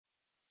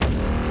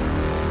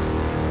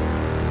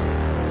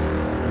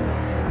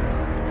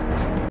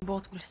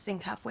boat will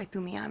sink halfway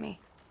to Miami.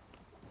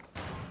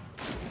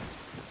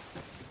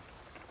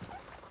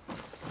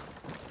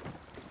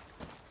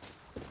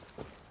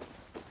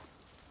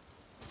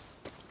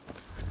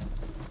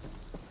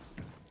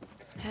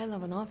 Hell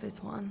of an office,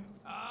 Juan.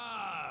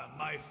 Ah,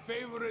 my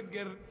favorite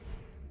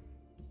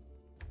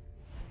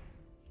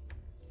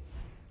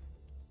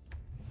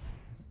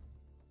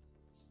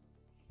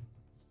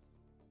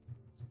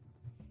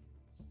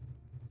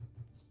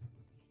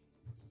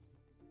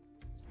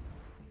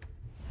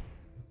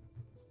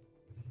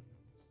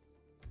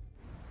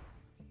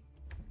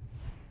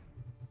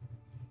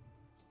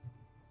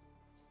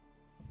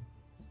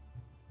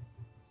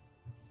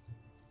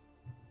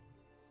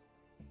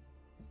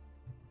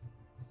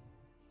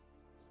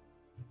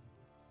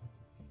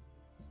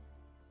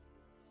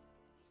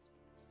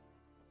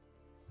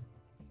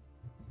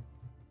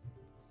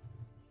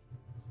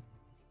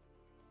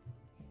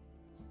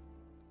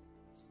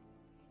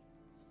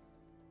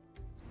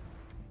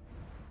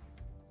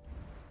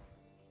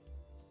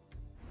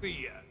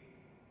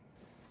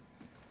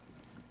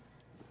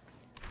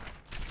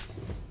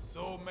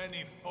So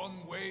many fun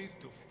ways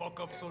to fuck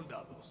up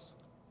soldados.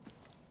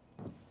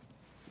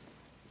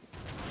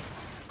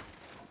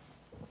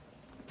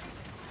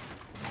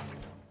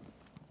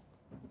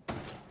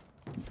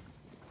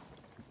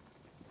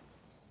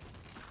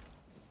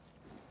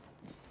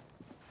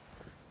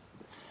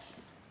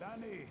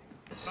 Danny,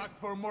 back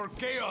for more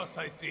chaos,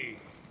 I see.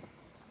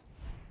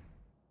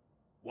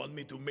 Want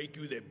me to make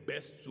you the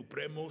best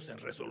Supremos and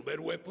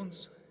Resolver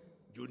weapons?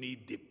 You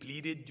need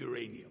depleted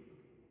uranium.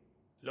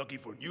 Lucky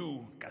for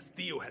you,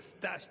 Castillo has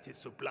stashed his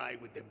supply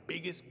with the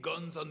biggest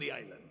guns on the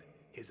island,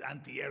 his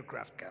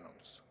anti-aircraft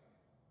cannons.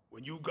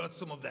 When you got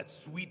some of that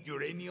sweet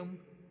uranium,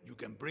 you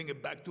can bring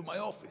it back to my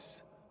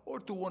office, or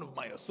to one of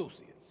my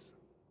associates.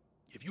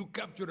 If you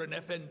capture an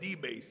FND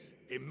base,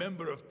 a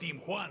member of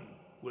Team Juan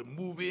will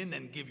move in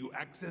and give you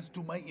access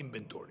to my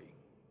inventory.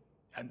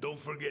 And don't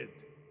forget,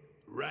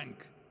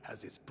 rank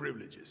has its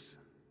privileges.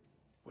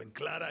 When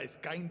Clara is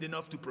kind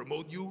enough to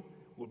promote you,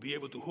 we'll be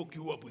able to hook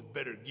you up with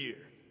better gear.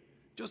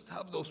 Just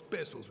have those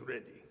pesos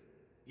ready.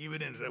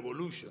 Even in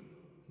revolution,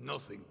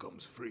 nothing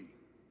comes free.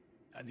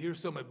 And here's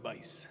some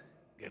advice,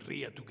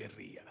 guerrilla to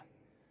guerrilla.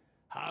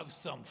 Have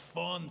some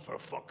fun, for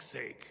fuck's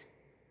sake.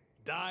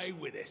 Die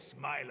with a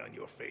smile on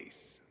your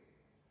face.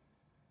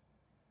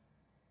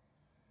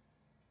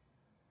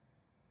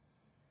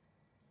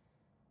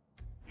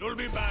 You'll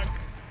be back.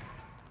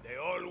 They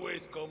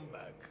always come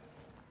back.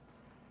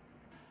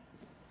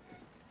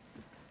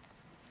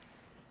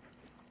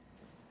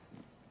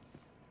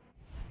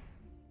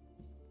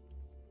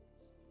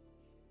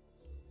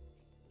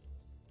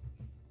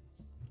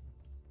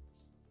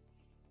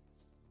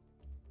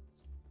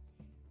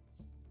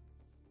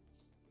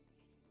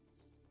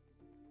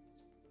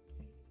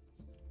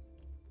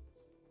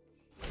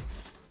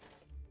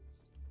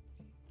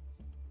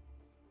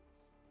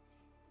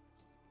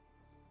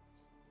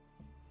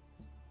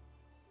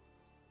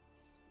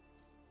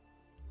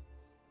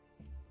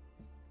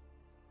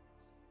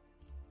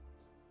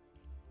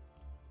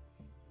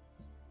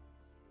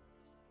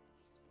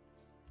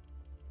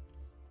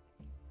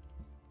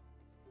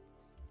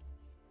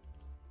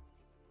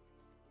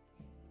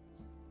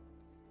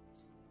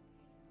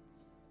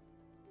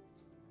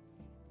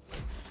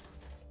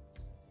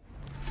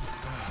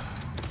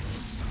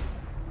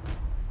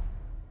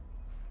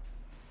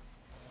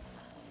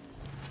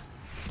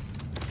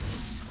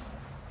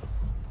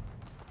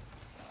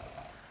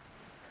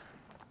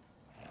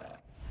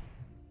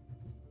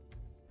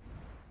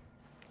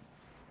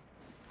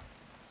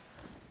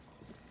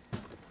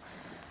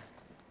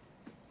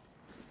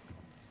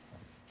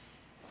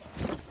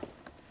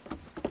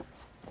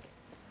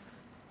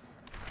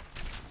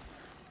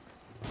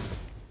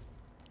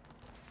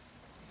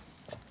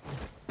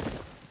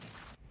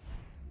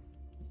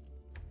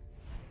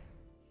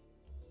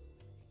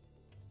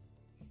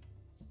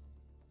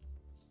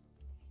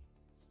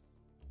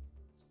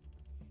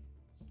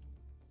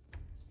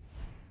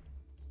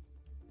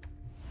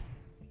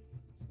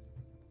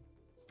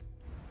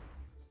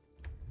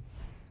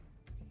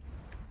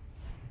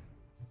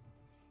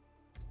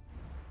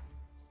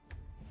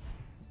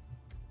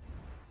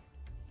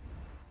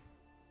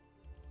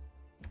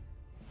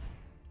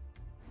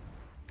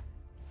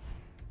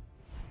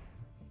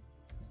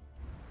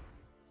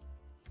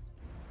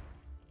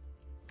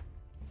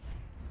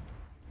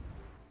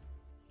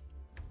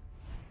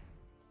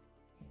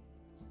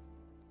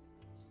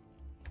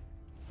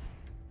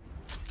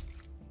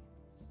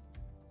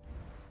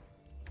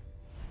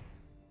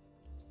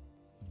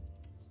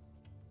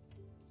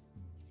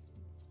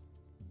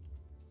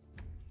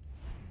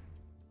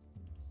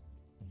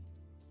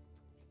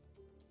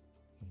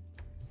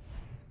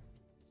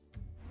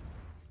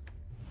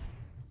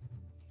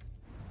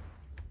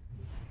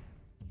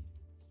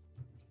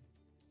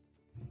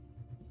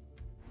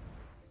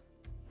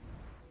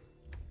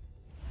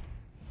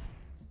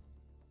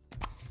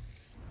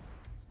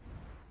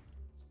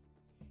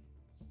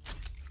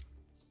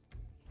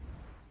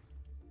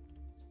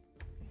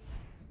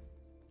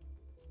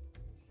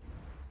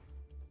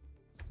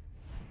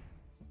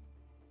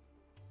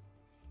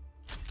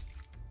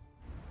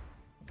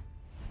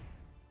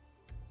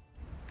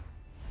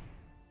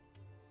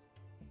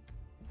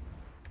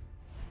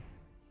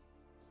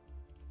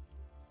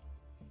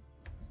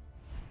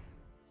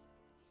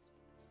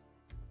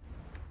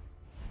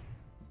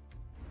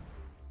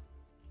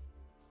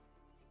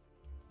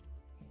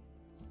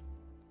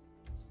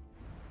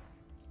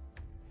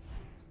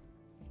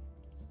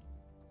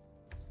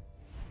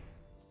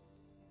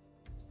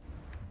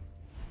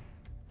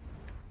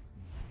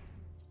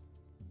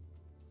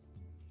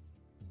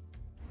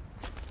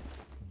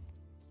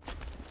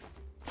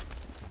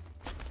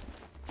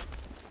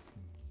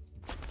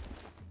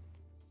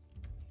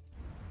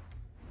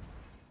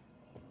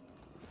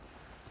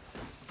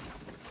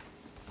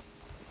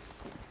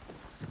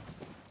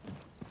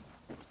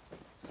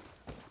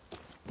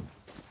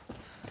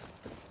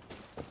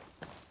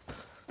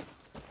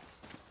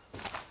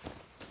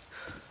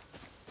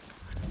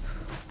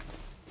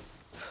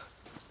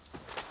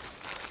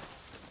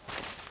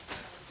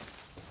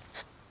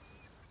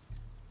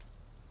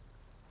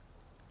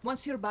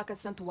 Once you're back at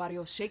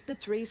Santuario, shake the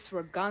trees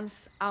for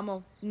guns,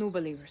 ammo, new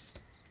believers.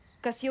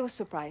 Castillo was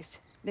surprised.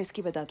 Let's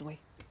keep it that way.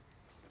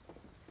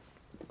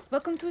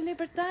 Welcome to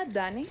Libertad,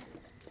 Danny.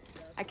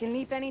 I can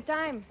leave any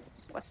time.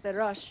 What's the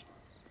rush?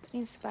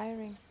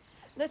 Inspiring.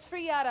 Let's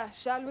free Yara,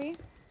 shall we?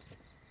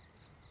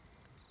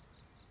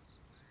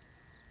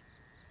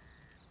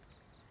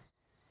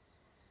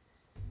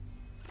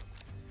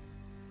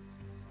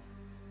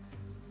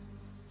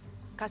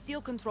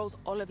 Castillo controls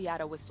all of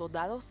Yara with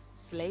soldados,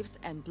 slaves,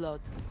 and blood.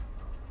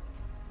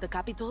 The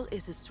capital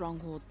is his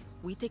stronghold.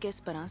 We take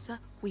Esperanza,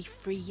 we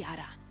free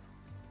Yara.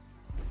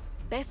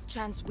 Best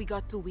chance we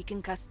got to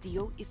weaken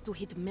Castillo is to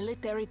hit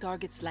military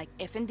targets like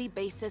FND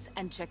bases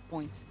and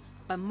checkpoints.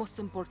 But most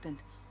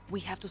important, we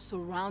have to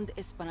surround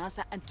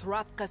Esperanza and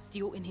trap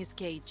Castillo in his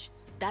cage.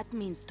 That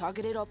means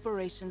targeted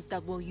operations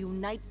that will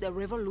unite the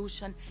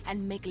revolution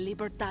and make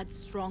Libertad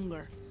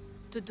stronger.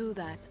 To do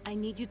that, I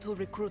need you to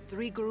recruit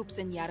 3 groups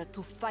in Yara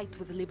to fight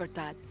with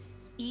Libertad.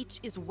 Each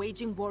is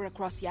waging war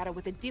across Yara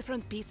with a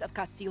different piece of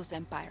Castillo's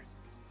empire,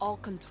 all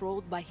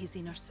controlled by his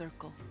inner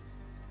circle.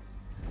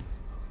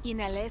 In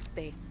El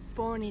Este,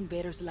 foreign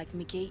invaders like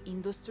Mickey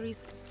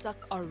Industries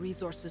suck our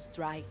resources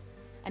dry,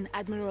 and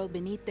Admiral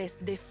Benitez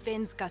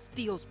defends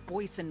Castillo's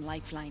poison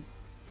lifeline.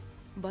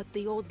 But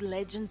the old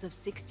legends of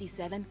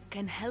 '67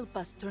 can help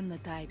us turn the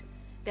tide.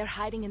 They're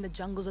hiding in the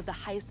jungles of the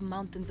highest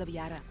mountains of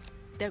Yara.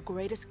 Their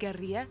greatest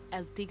guerrilla,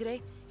 El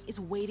Tigre, is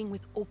waiting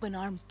with open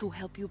arms to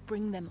help you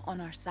bring them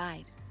on our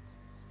side.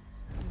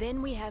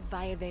 Then we have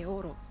Valle de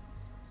Oro.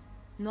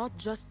 Not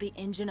just the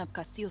engine of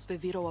Castillo's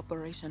Viviro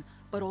operation,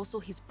 but also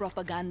his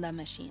propaganda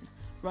machine,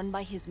 run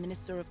by his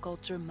Minister of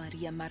Culture,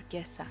 Maria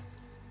Marquesa.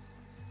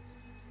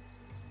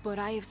 But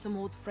I have some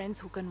old friends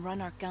who can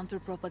run our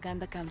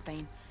counter-propaganda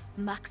campaign,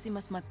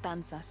 Maximas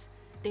Matanzas.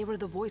 They were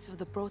the voice of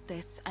the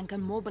protests and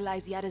can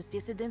mobilize Yara's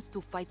dissidents to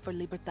fight for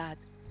Libertad.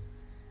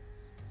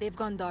 They've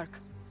gone dark.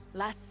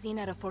 Last seen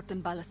at a fort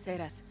in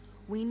Balaceras.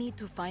 We need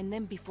to find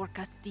them before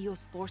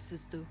Castillo's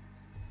forces do.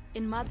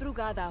 In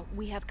Madrugada,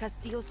 we have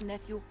Castillo's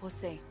nephew,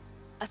 Jose,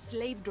 a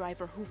slave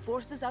driver who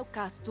forces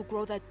outcasts to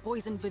grow that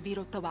poison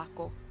Viviro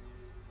tobacco.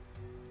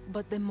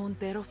 But the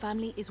Montero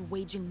family is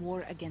waging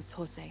war against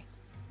Jose.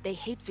 They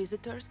hate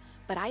visitors,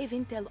 but I have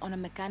intel on a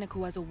mechanic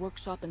who has a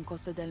workshop in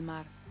Costa del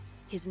Mar.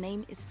 His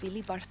name is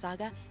Philip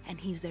Barzaga, and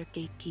he's their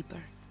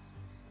gatekeeper.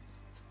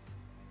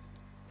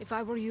 If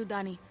I were you,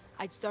 Danny,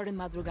 I'd start in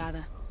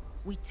Madrugada.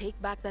 We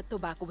take back that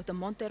tobacco with the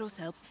Montero's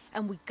help,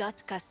 and we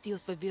got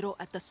Castillo's Viviro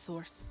at the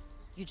source.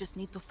 You just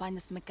need to find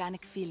this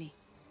mechanic Philly.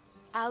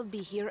 I'll be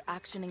here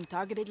actioning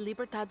targeted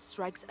Libertad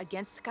strikes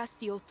against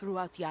Castillo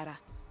throughout Yara.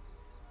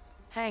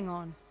 Hang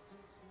on.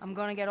 I'm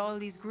gonna get all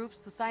these groups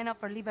to sign up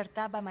for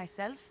Libertad by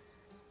myself?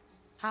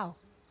 How?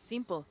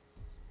 Simple.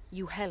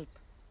 You help.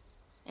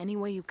 Any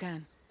way you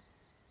can.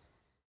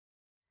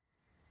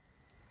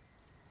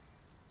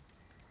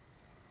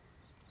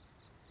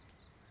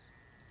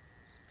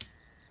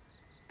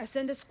 I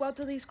send a squad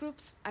to these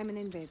groups, I'm an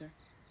invader.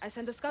 I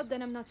send a scout,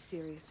 then I'm not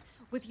serious.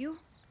 With you,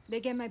 they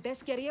get my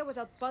best guerrilla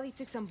without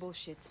politics and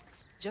bullshit.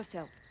 Just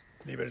help.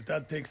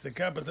 Libertad takes the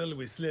capital,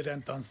 we slit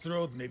Anton's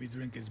throat, maybe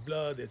drink his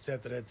blood,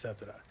 etc.,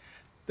 etc.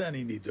 Then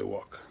he needs a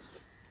walk.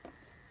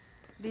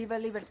 Viva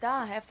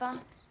Libertad, jefa.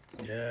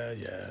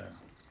 Yeah.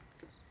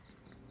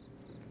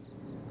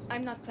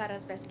 I'm not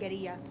Clara's best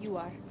guerrilla. You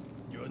are.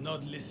 You're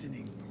not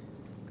listening.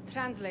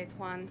 Translate,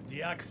 Juan.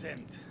 The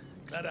accent.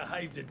 Clara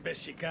hides it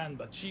best she can,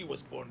 but she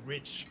was born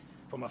rich.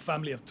 From a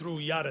family of true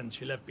Yaran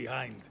she left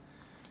behind.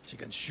 She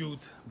can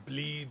shoot,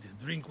 bleed,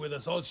 drink with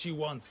us all she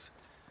wants.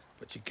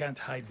 But she can't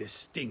hide the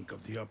stink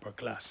of the upper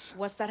class.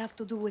 What's that have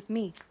to do with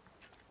me?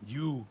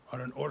 You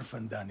are an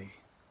orphan, Danny.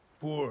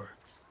 Poor,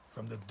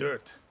 from the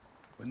dirt.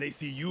 When they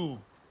see you,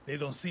 they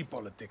don't see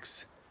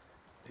politics.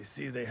 They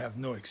see they have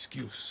no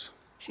excuse.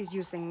 She's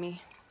using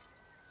me.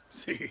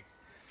 See?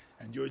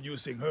 And you're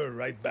using her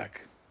right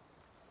back.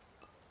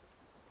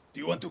 Do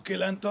you want to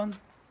kill Anton?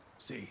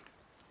 See.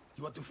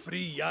 You want to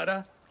free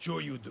Yara? Sure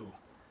you do.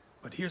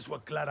 But here's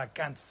what Clara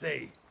can't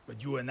say,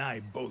 but you and I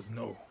both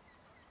know.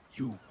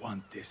 You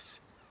want this.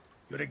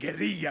 You're a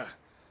guerrilla.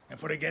 And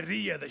for a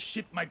guerrilla, the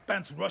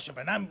shit-my-pants rush of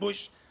an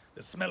ambush,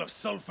 the smell of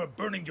sulfur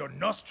burning your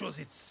nostrils,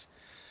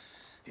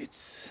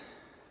 it's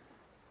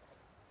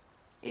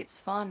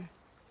fun.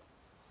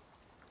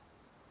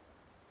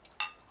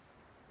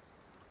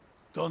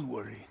 Don't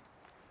worry.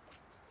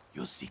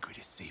 Your secret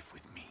is safe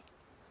with me.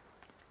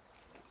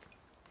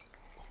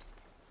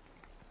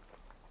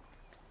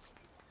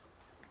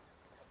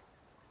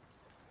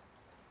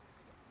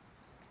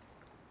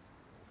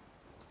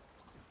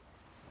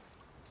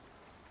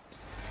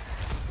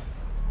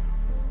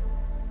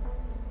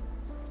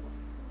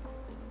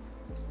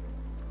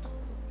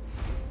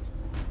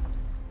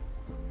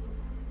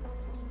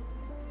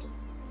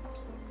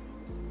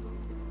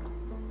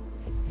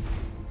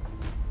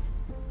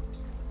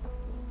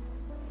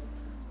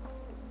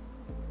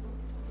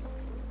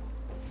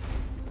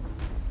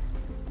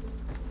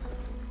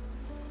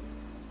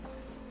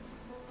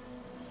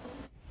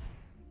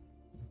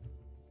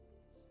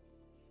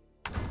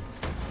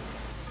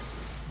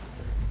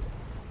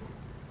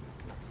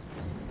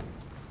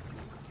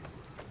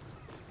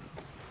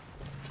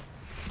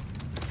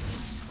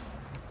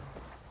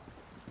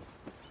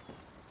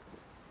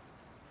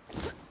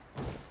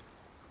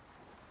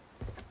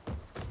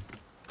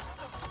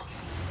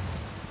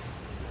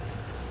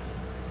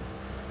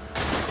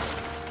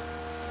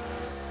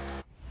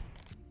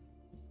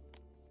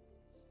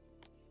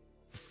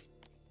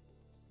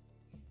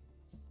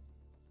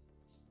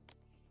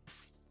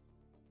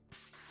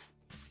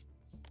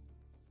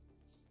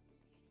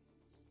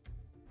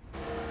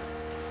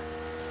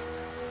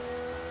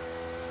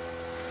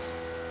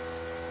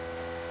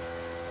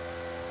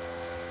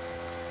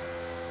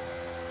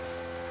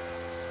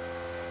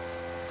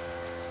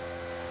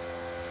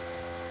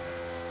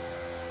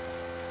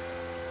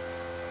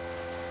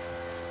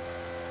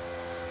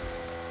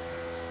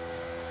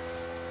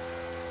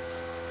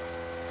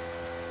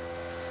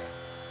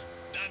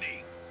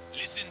 Dani.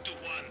 Listen to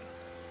Juan.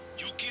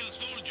 You kill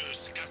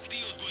soldiers,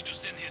 Castillo's going to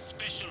send his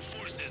special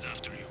forces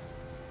after you.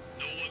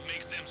 Know what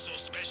makes them so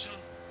special?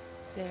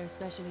 They're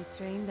specially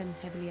trained and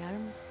heavily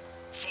armed.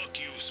 Fuck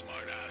you,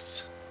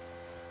 smartass.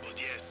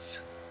 But yes,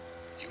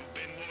 you've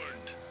been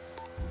warned.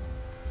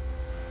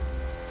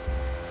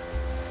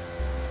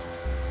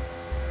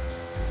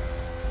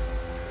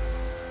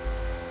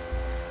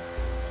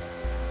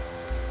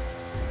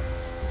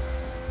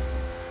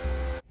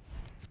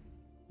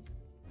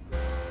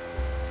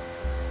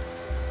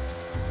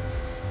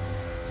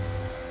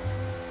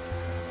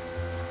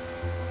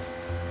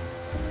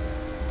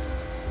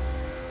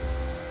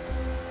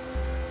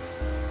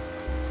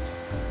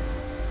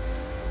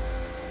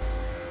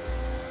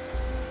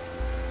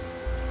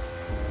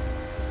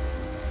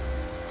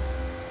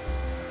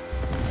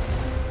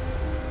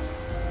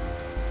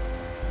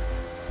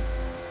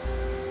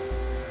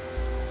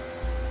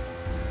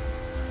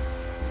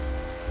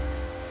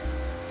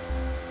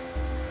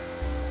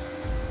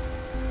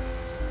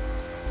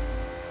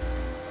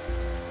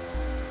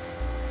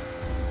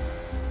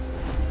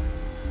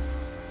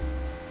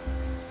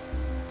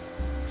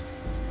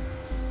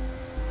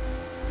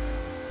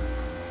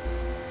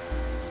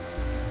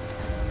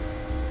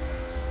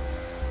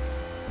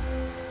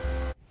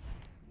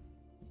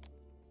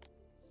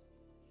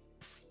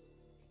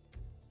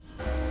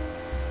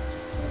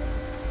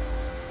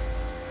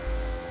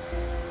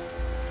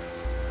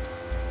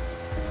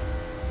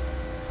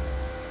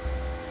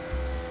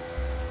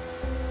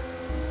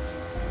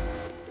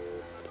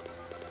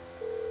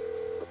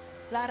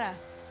 Clara,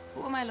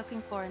 who am I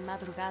looking for in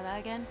Madrugada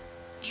again?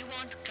 You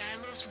want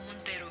Carlos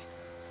Montero,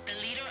 the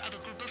leader of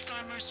a group of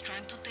farmers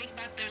trying to take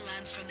back their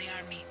land from the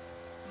army.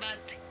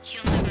 But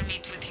he'll never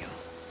meet with you.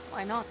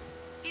 Why not?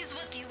 He's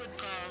what you would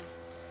call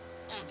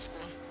old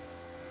school.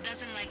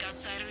 Doesn't like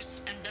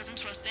outsiders and doesn't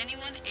trust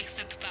anyone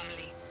except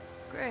family.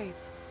 Great.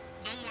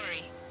 Don't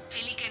worry,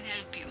 Philly can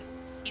help you.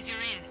 He's your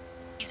in.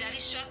 He's at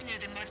his shop near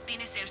the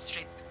Martinez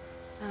airstrip.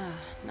 Ah,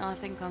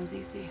 nothing comes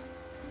easy.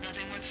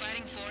 Nothing worth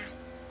fighting for.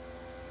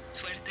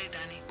 Suerte,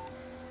 Dani.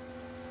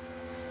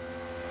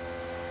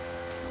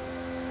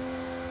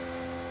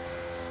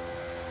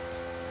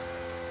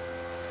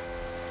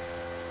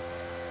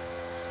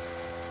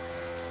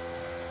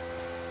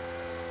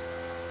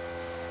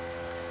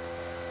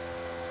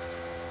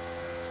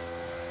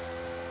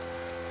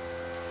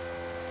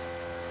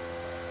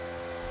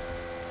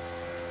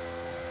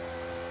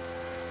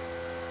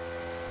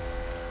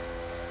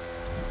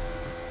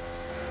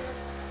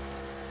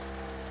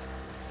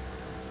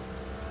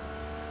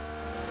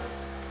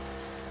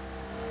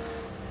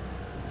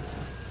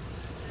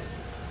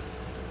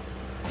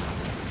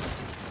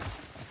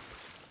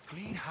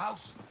 Clean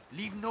house.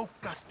 Leave no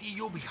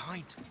Castillo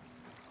behind.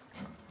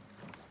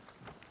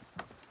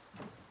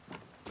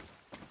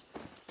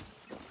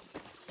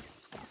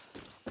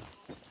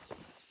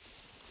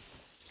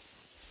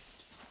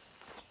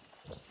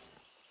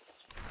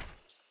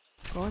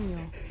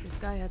 Coño, this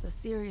guy has a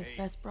serious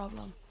pest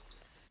problem.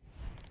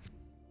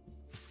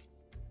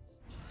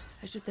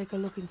 I should take a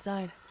look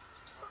inside.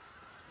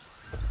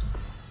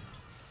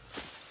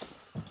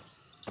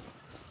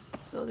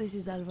 So this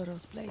is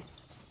Alvaro's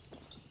place.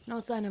 No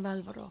sign of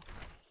Alvaro.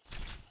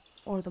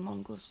 Or the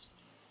mongoose.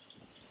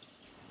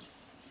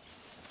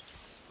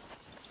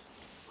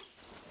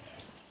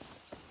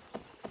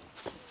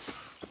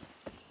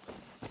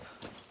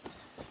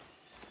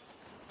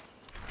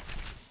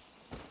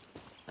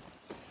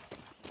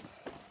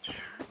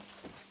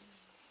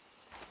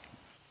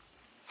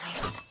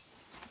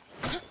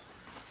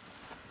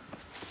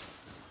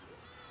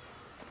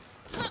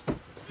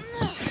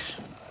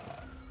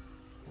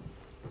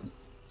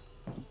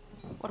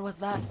 What was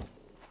that?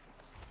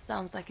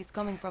 Sounds like it's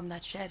coming from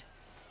that shed.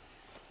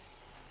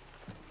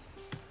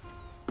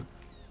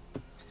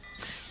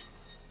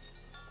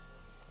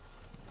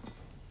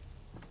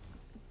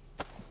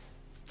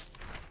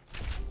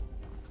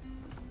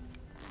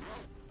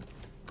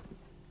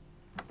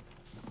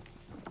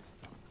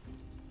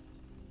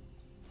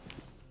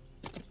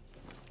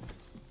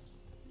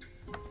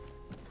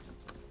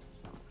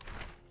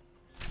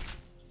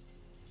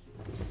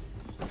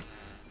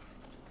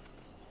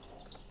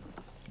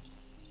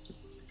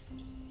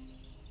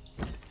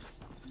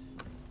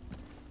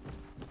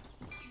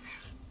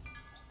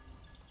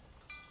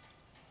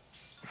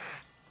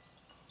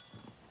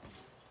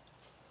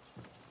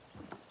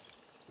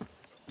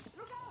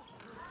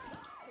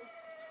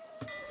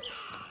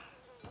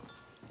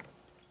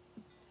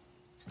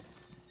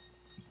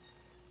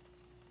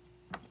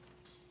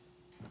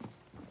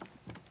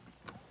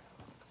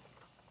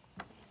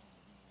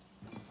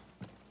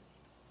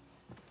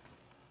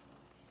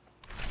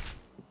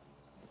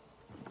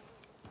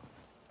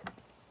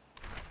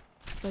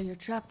 So you're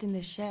trapped in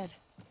this shed.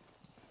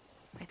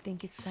 I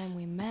think it's time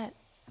we met,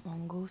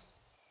 mongoose.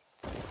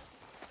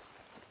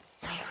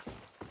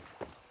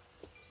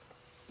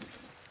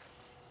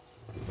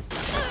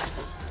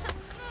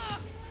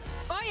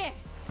 Oye!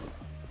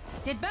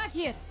 Get back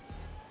here!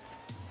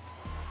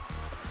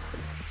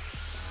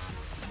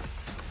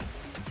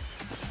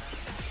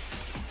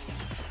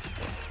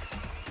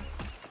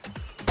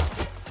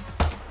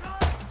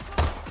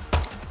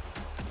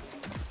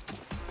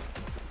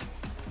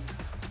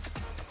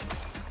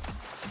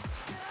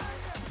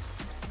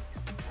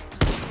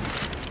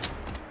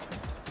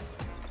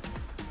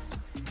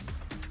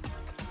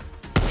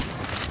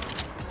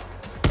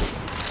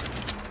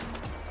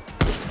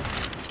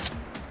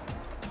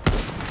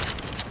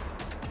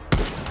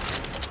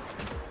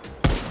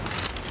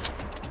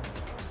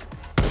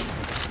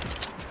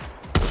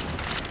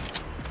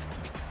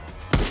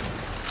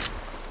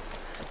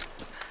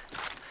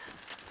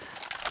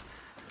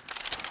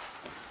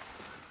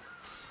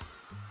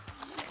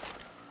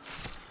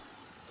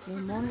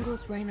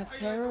 Tito's reign of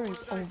terror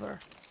is over.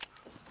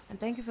 And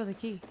thank you for the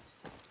key.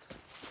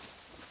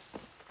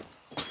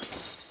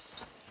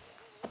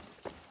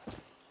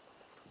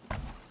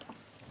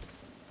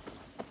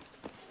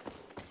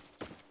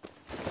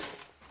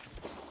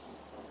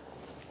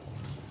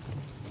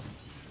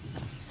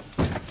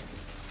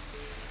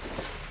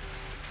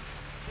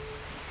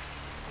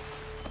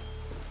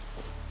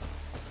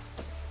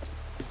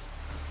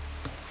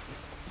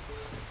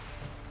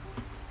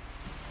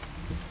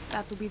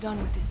 Got to be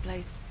done with this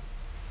place.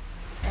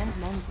 And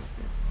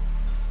mongooses.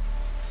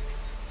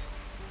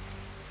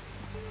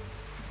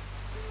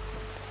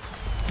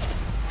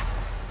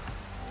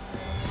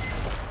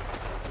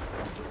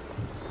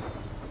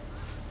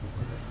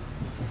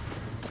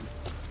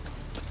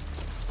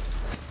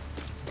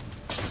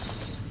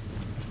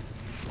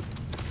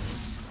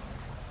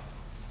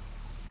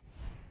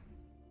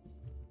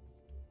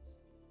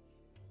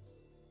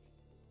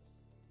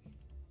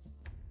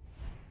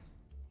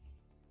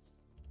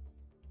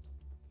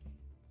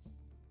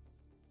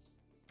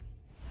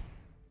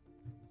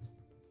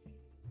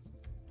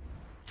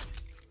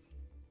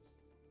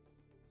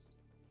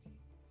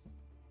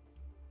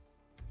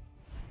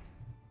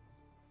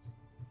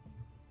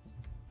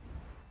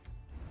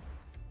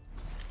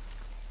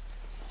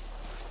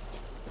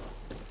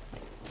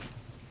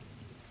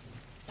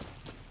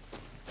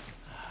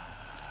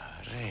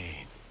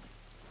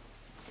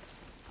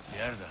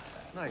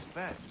 Nice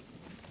bed.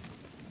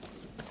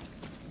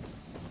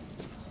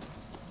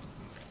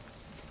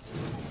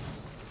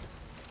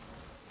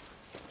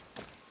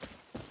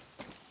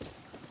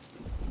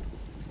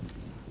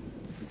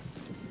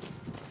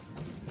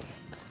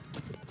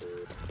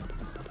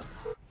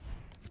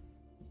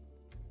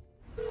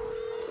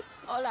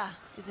 Hola,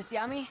 is this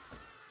Yami?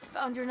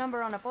 Found your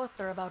number on a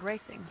poster about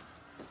racing.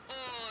 Oh,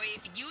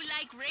 if you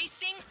like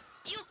racing,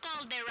 you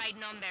called the right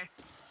number.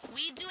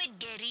 We do it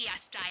guerrilla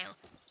style.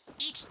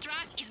 Each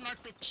track is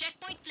marked with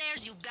checkpoint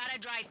flares you gotta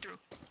drive through.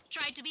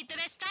 Try to beat the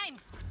best time.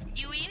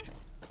 You in?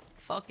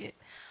 Fuck it.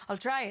 I'll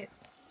try it.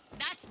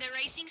 That's the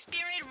racing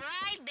spirit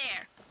right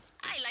there.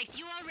 I like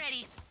you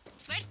already.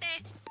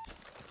 Suerte!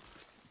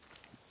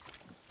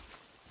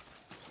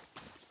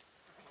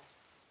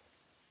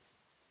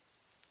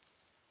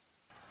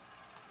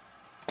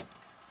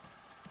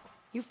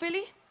 You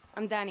Philly?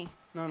 I'm Danny.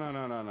 No.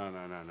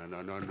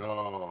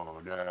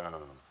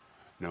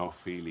 No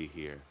Philly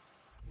here.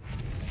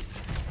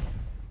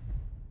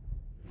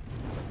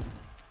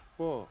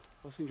 Whoa,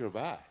 what's in your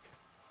bag?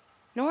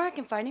 Know where I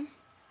can find him?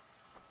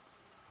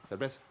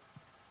 Cerveza.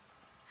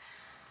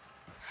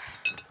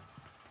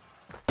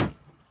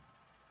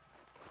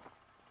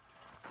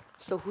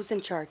 So who's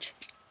in charge?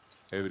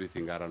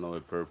 Everything got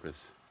another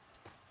purpose.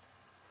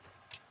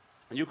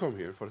 And you come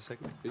here for a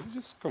second. You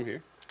just come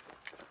here.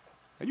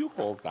 And you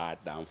hold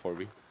that down for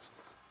me.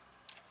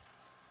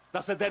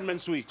 That's a dead man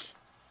switch.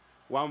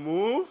 One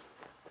move.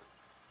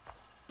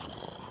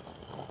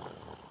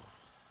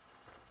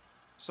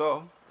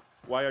 So,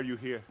 why are you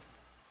here?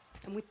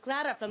 I'm with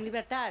Clara from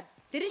Libertad.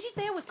 Didn't she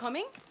say I was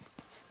coming?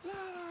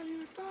 Clara,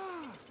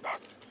 Libertad.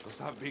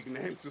 Those are big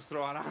names to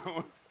throw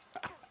around.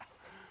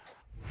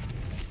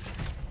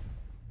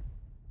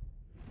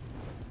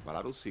 But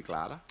I don't see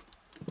Clara.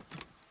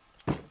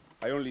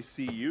 I only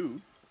see you.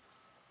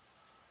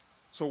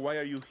 So why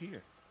are you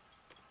here?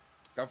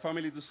 Got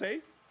family to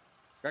save?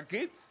 Got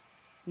kids?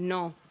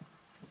 No.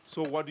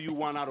 So what do you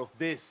want out of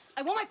this?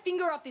 I want my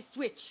finger off this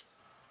switch.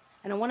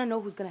 And I want to know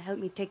who's going to help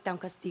me take down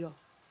Castillo.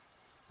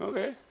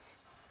 Okay.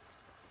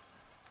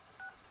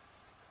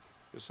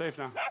 You're safe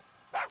now.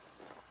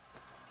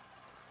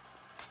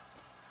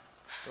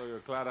 So you're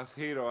Clara's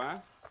hero, huh?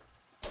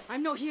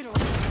 I'm no hero.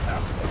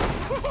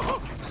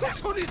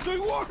 That's only so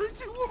it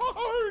worked! It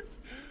worked!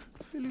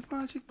 Philip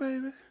Magic,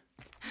 baby.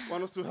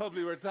 Want us to help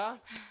Libertad?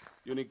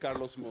 You need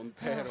Carlos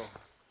Montero,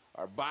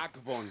 our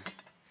backbone.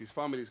 His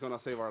family is gonna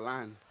save our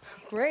land.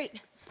 Great.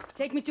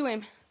 Take me to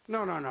him.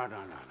 No.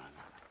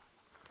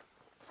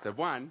 Step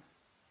one,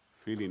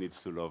 Philly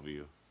needs to love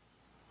you.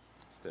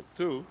 Step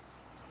two,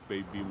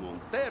 baby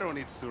Montero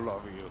needs to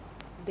love you.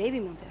 Baby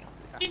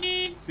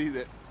Montero. See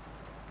that?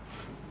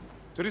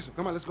 Chorizo,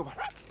 come on, let's go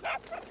back.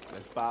 La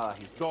Espada,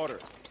 his daughter.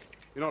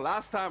 You know,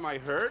 last time I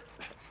heard,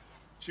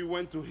 she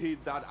went to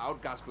hit that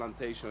outcast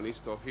plantation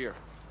east of here.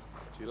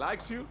 She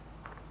likes you,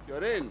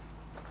 you're in.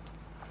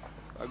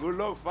 A good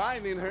luck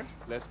finding her.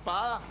 La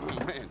Espada,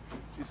 oh, man,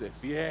 she's a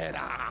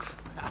fiera.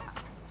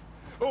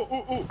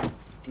 Oh.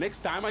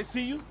 Next time I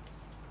see you,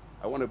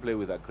 I want to play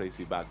with that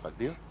crazy backpack,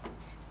 deal?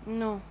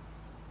 No.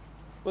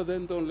 But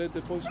then don't let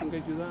the poison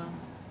get you down.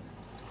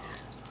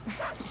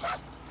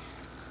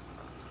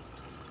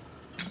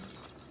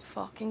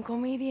 Fucking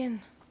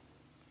comedian.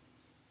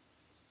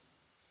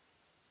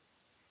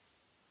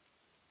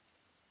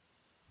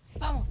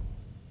 Vamos.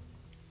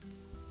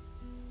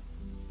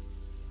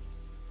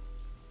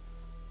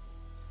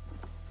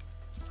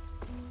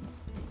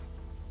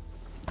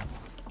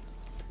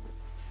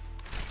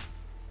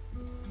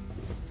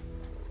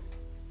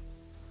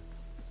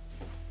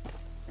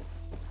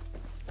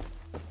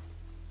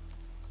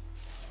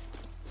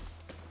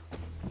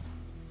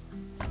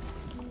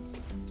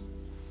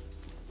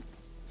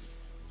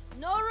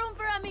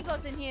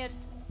 amigos in here.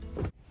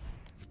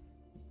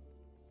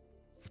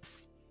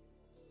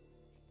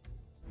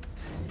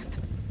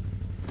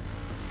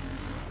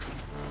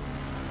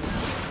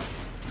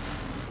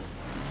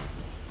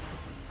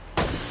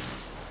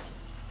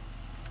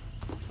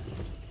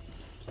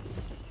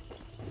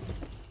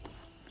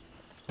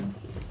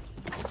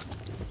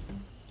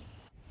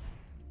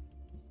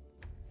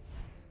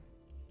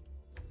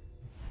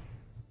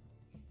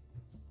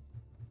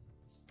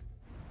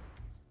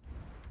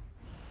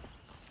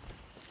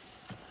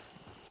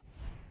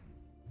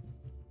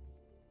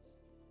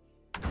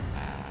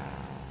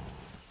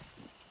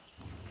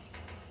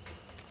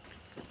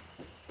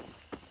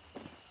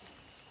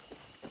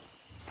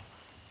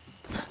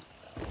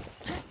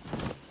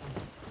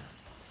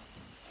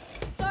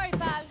 Sorry,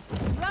 pal.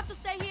 You have to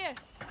stay here.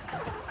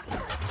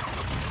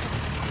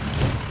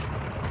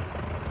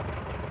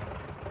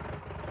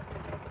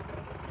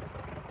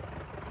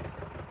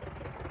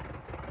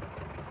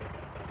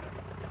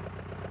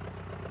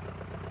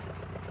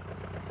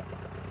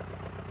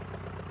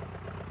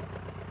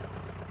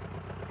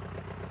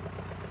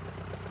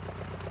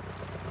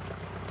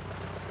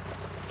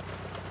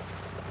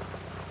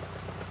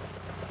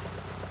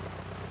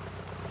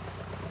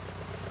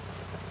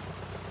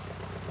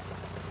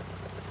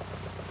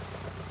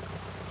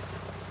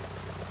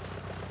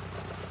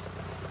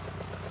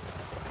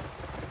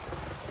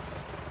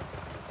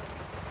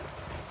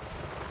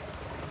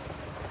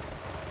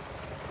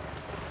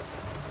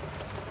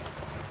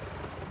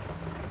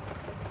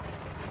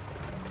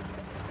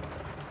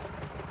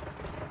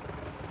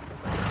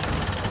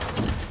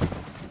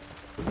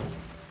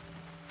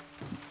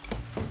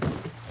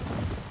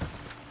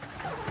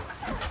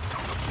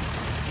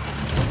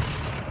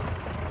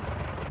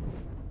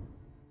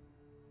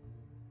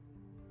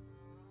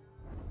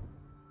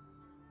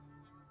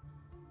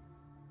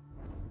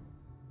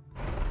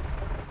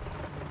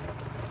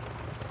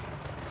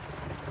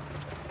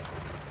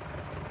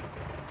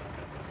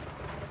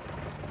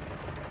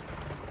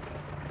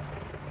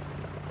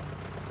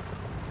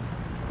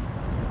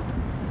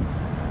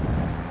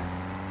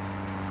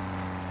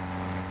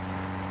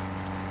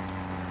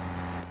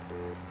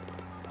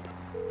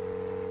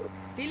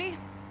 Philly?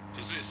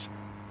 Who's this?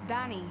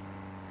 Danny.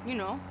 You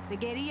know, the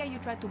guerrilla you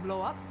tried to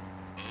blow up.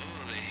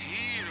 Oh, the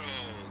hero.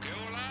 Que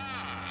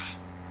hola.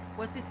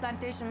 What's this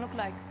plantation look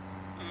like?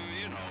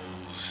 You know,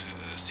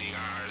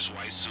 cigars,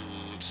 white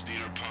suits,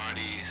 dinner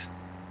parties.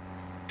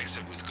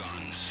 Except with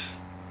guns.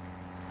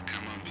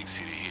 Come on, big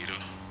city hero.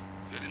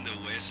 You're in the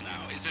West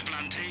now. It's a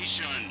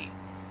plantation.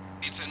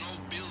 It's an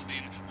old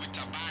building with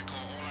tobacco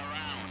all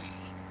around.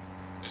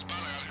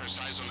 Espada got her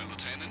sights on a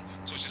lieutenant,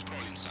 so she's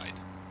probably inside.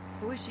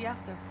 Who is she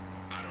after?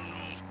 I don't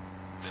know.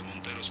 The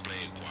Monteros play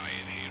it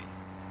quiet here.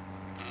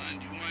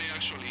 And you might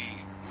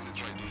actually want to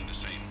try doing the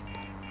same.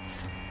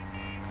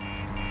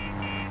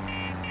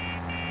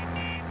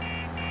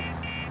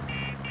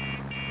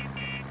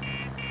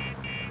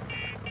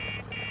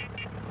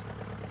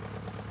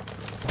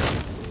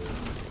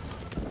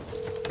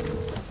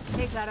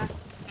 Hey, Clara.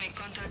 Make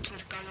contact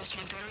with Carlos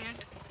Montero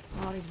yet?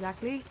 Not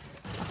exactly.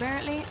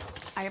 Apparently,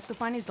 I have to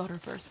find his daughter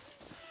first.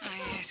 Ah,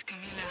 yes,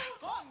 Camila.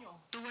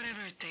 Do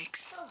whatever it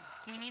takes.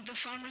 We need the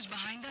farmers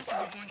behind us if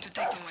we're going to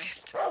take the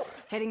West.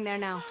 Heading there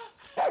now.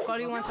 Call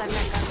you once I've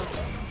met Carlos.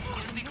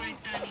 It'll be great,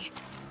 Danny.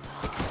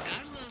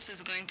 Carlos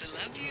is going to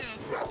love you.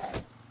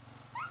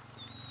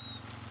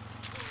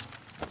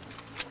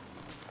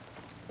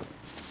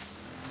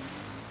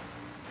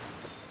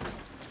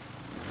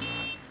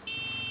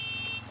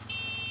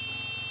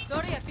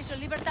 Sorry, official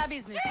Libertad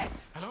business.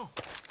 Hello?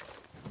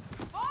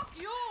 Fuck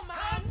you, man!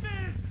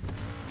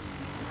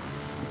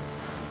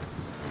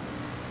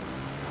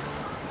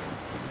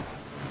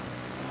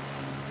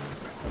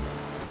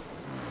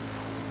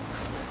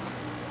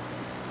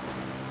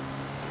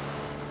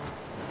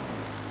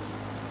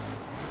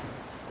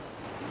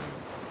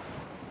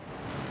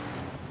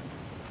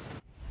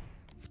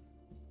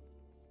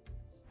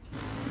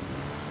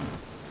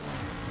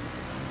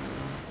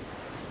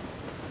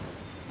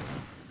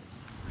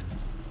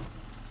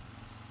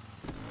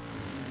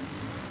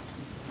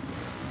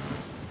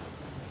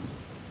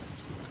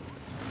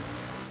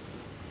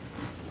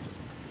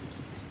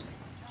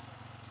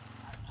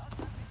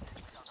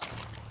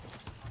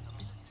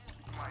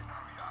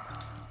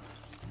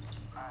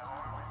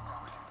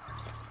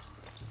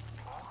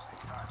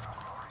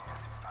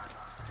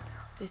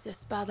 This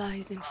Espada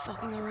isn't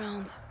fucking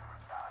around.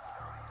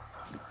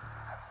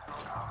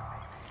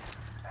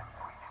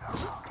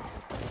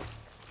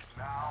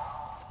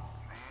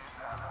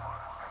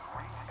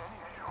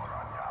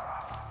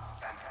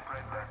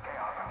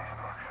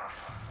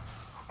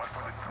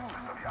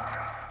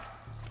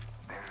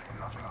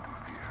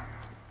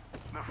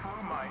 The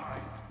full might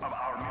of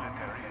our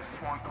military is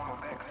sworn to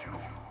protect you.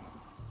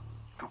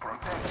 To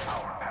protect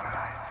our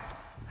paradise.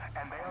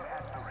 And they'll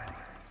at the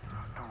ready.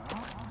 To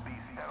root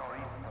these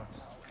terrorists.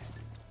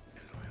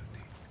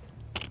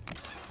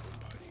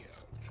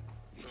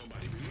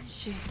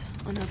 Shit,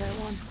 another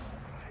one.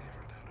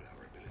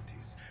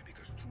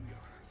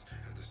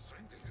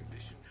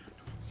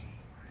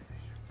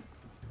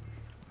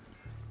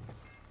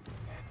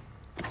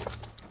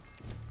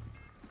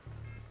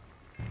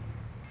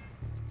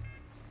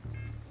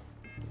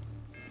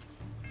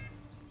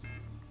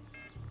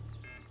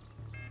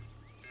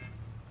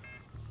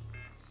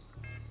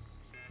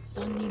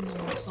 Don't need no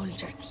more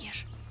soldiers here.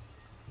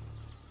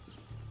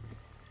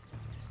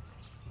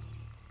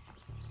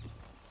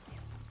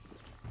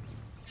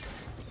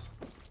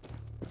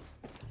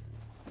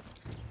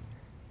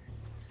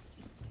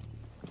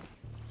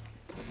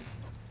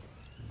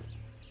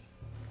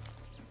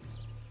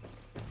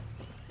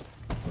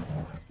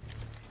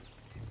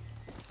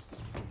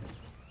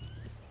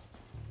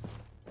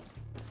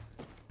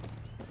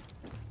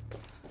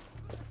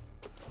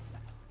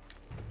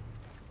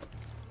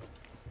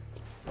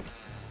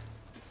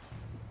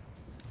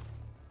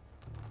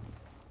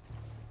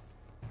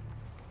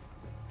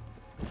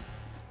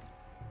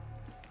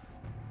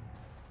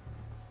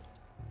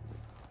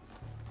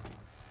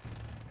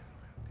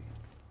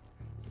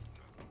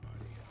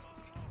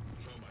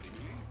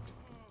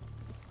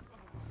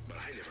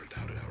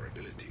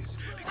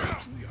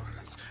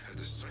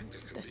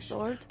 The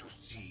sword?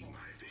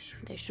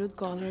 They should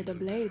call her the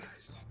blade.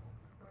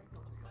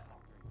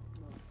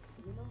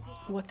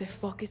 What the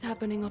fuck is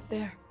happening up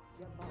there?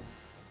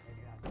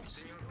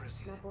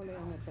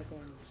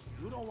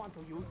 You don't want to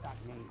use that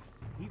name.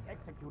 He's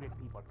executed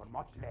people for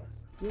much less.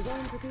 You're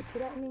going to keep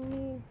threatening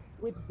me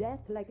with death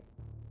like...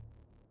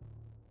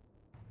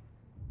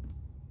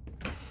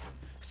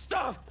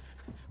 Stop!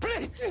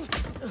 Please!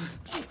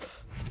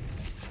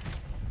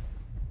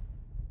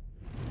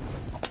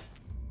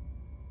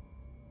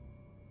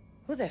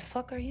 Who the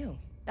fuck are you?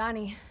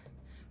 Danny,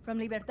 from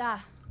Libertad.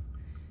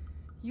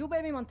 You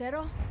Baby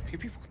Montero?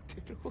 Baby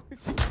Montero?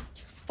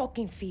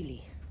 Fucking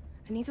Philly.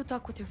 I need to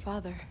talk with your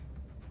father.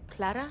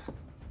 Clara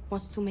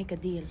wants to make a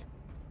deal.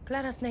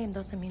 Clara's name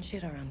doesn't mean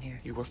shit around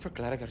here. You work for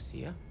Clara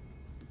Garcia?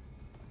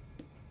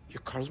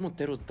 You're Carlos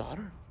Montero's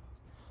daughter?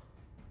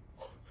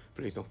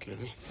 Please don't kill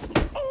me.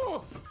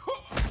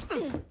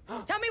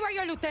 Tell me where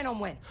your lieutenant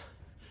went.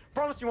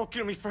 Promise you won't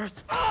kill me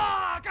first.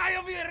 Ah!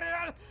 Cayo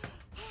Villarreal!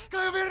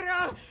 Cayo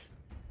Villarreal!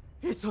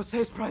 It's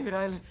Jose's private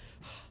island.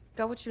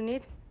 Got what you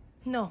need?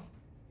 No,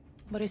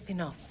 but it's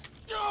enough.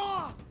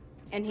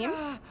 And him?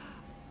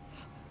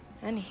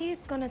 And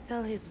he's gonna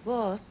tell his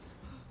boss,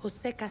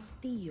 Jose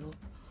Castillo,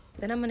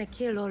 that I'm gonna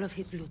kill all of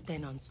his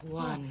lieutenants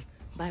one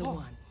by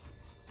one.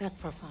 That's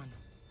for fun.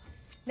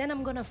 Then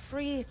I'm gonna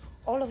free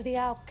all of the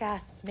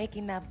outcasts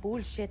making that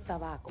bullshit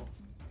tobacco.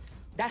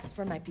 That's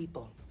for my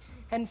people.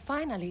 And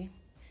finally,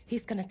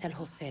 he's gonna tell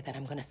Jose that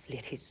I'm gonna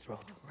slit his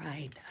throat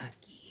right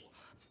aquí.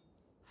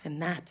 And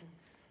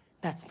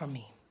that's for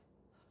me.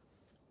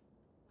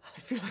 I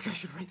feel like I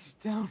should write this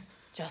down.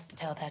 Just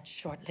tell that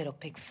short little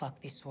pig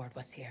fuck this sword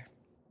was here.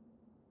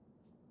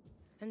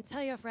 And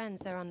tell your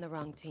friends they're on the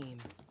wrong team.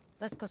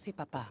 Let's go see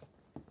Papa.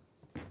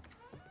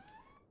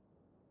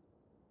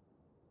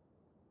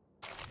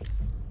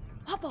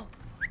 Papa!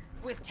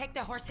 We'll take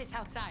the horses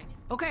outside.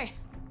 Okay.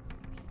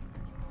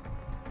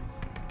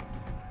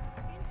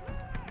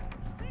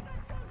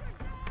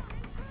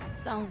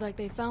 Sounds like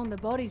they found the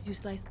bodies you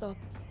sliced up.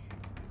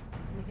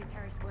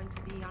 Military's going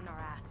to be on our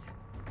ass.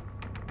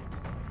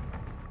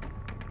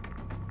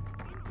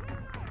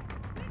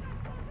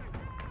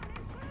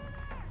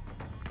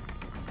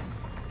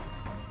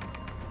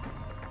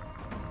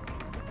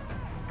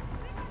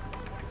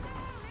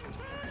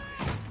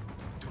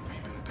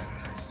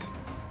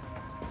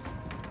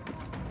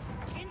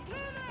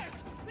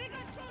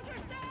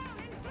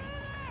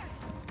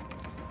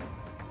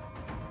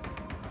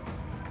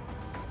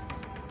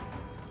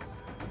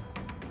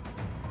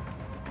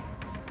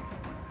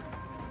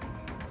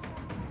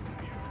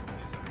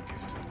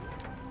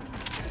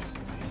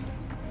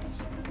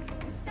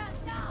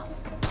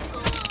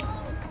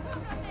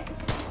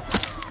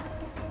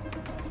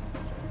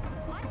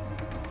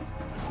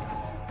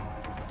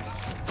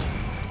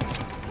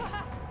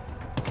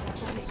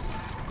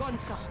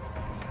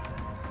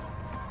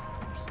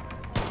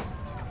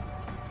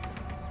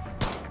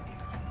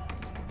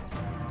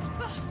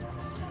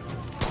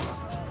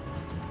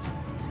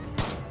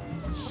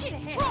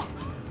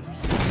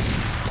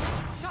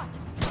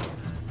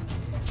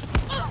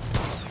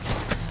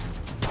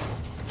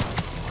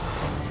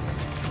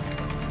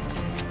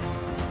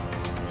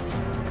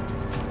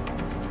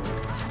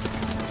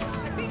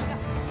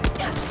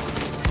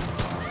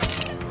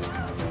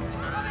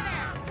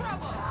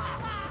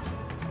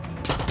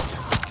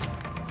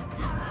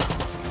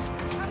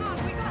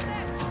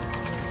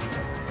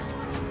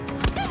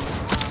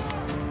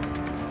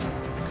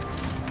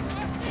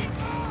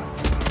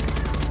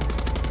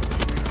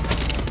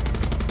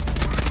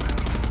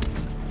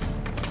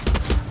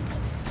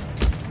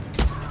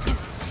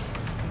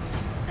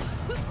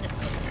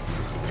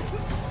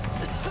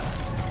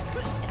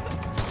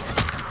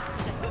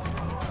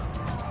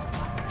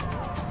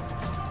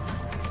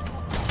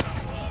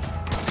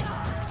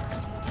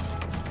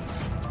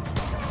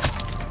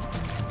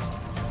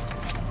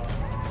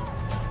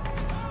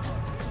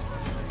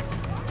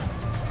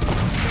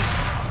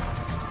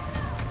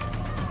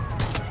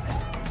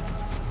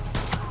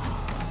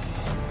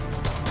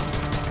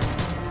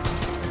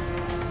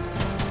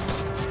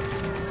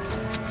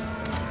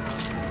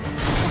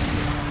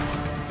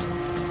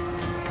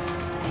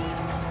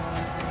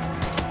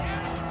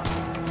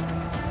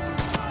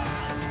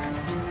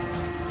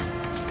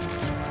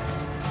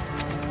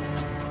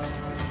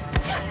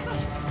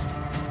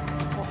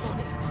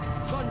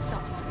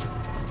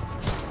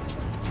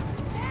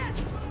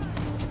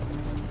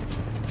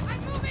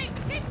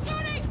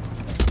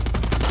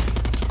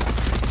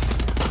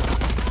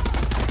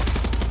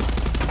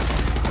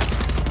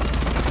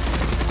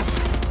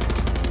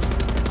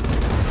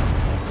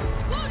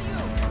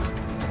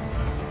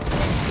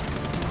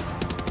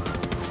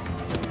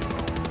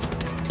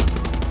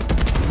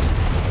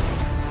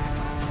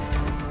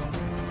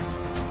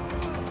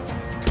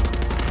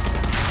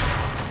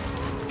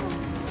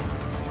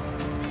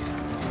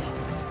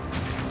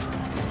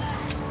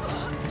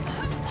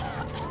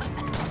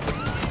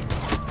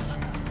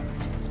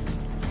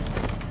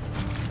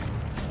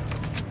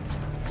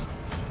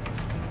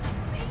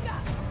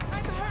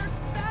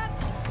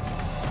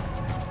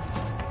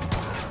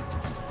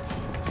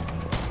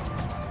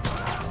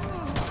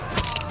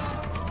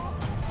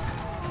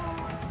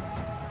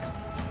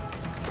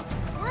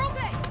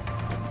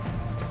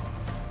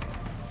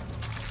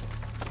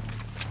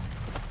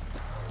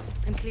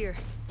 Clear.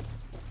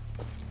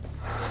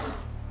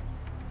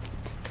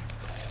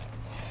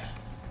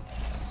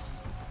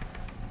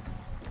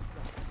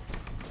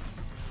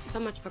 So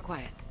much for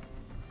quiet.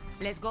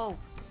 Let's go.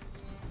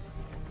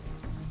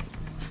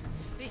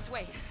 This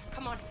way.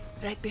 Come on.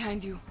 Right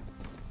behind you.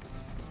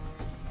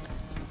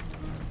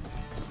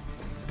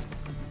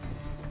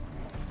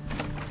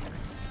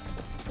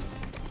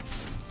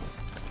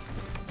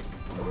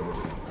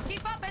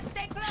 Keep up and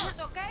stay close,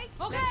 okay?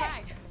 Okay. Let's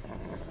ride.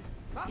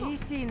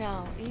 Easy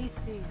now,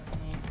 easy.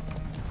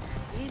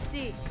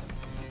 Easy.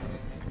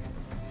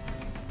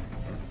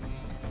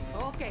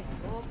 Okay.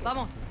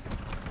 Vamos.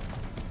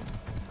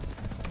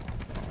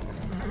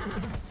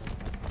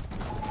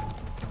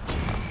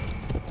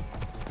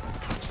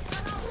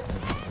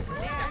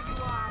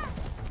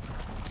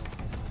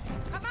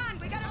 Come on,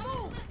 we gotta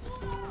move.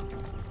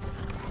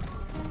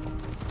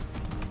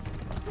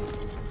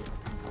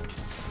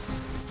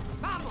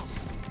 Vamos.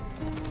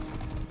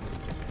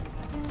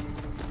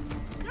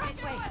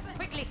 This way,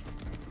 quickly.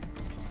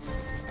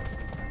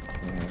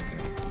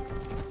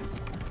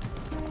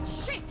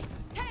 Shit!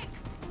 Tank!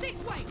 This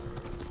way!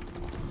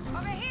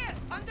 Over here,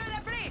 under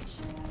the bridge!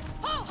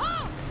 Ho,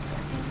 ho!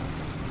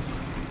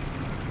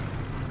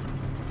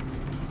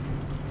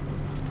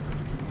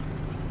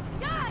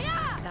 Yeah,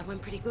 yeah! That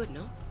went pretty good,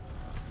 no?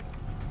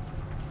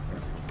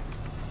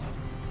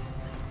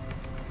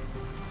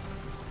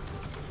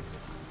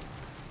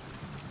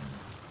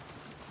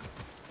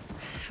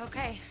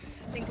 Okay,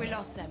 I think we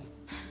lost them.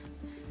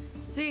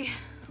 See,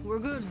 we're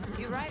good.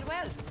 You ride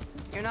well.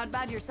 You're not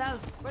bad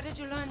yourself. Where did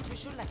you learn to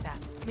shoot like that?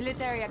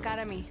 Military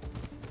Academy.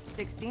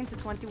 16 to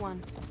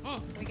 21.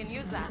 We can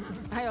use that.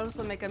 I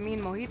also make a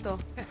mean mojito.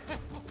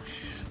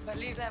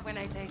 Believe that when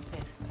I taste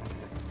it.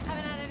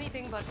 Haven't had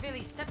anything but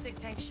Philly septic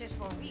tank shit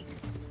for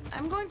weeks.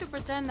 I'm going to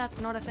pretend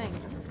that's not a thing.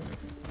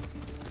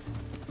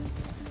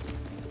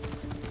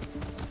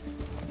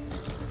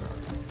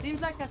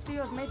 Seems like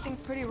Castillo's made things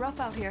pretty rough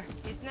out here.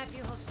 His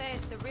nephew Jose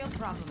is the real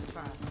problem for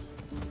us.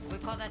 We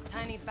call that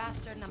tiny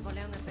bastard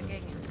Napoleon el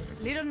Pequeño.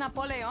 Little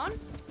Napoleon?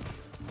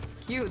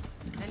 Cute.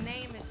 The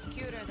name is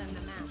cuter than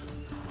the man.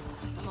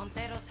 The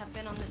Monteros have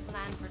been on this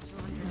land for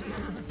 200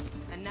 years,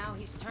 and now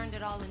he's turned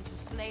it all into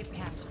slave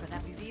camps for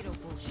that vivido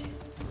bullshit.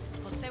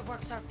 Jose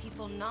works our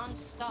people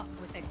non-stop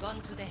with a gun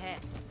to the head.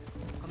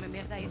 Come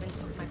mierda even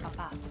took my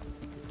papa.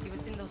 He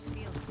was in those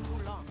fields too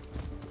long.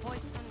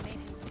 Poison made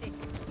him sick.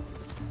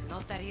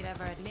 Not that he'd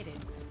ever admit it.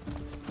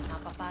 Now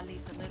Papa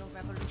leads a little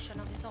revolution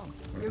of his own.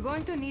 You're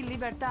going to need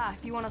Libertad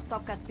if you want to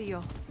stop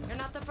Castillo. You're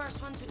not the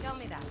first one to tell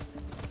me that.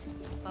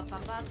 But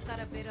Papa's got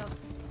a bit of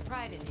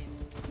pride in him.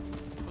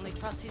 Only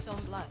trusts his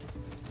own blood.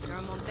 You're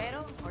a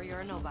Montero or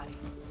you're a nobody.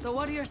 So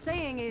what you're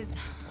saying is,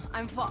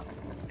 I'm fucked.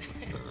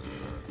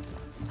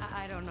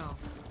 I don't know.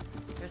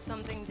 There's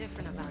something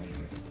different about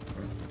you.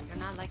 You're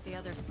not like the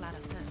others Clara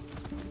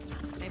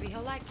sent. Maybe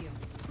he'll like you.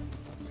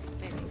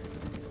 Maybe.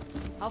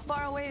 How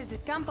far away is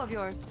this camp of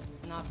yours?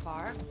 Not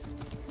far.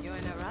 You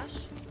in a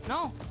rush?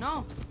 No,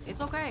 no.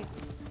 It's okay.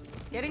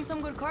 Getting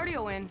some good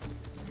cardio in.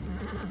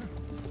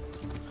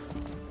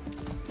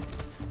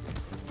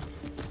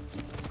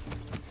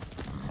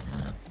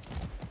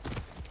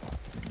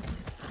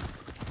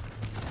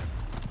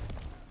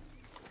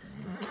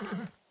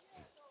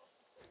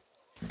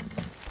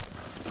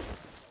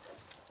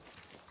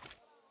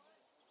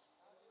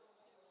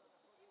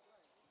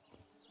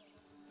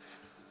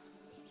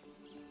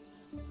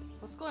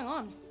 What's going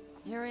on?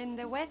 You're in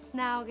the West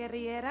now,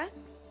 guerrillera.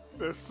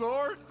 The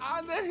sword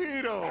and the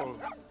hero.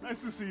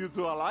 Nice to see you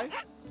two alive.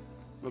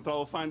 No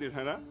trouble finding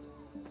her,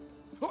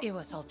 huh? It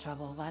was all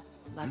trouble, but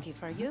lucky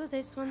for you,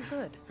 this one's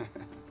good.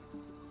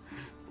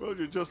 Well,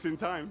 you're just in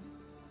time.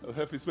 El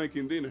Jefe's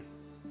making dinner.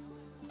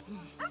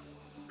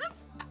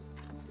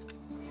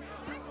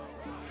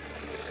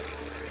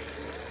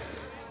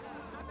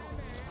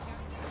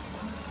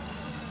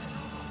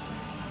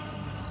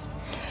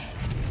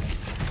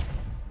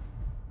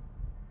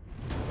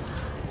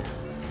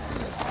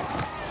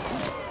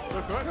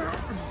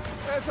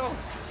 Eso.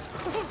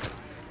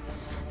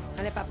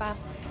 Dale, papá.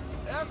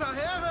 ¡Esa,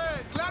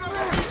 jefe! ¡Claro que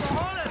sí,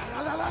 cojones!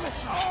 Dale, dale.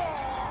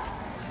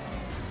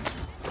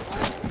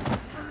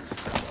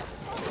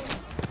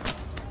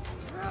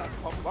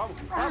 Vamos, vamos,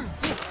 vamos.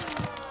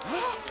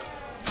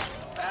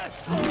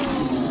 Eso.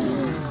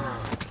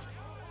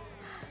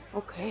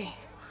 Okay.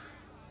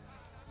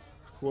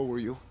 What were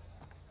you?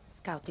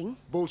 Scouting.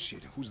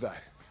 Bullshit. Who's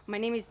that? My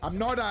name is... I'm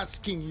not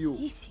asking you.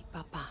 Easy,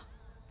 papa.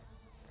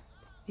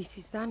 This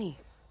is Danny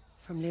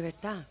from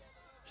Libertad.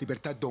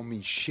 Libertad don't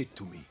mean shit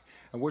to me.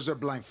 And where's their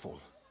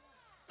blindfold?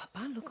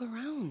 Papa, look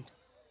around.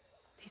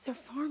 These are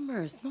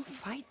farmers, no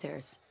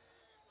fighters.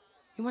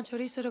 You want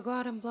Chorizo to go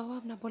out and blow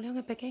up Napoleon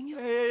el Pequeño?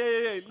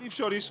 Hey, leave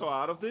Chorizo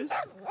out of this.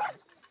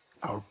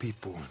 Our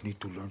people need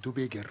to learn to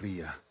be a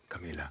guerrilla,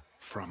 Camila.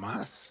 From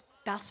us.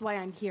 That's why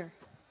I'm here.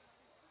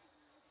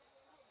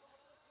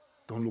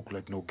 Don't look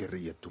like no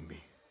guerrilla to me.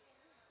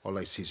 All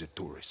I see is a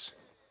tourist.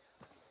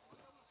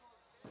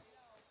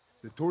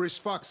 The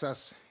tourist fucks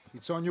us.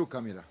 It's on you,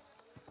 Camila.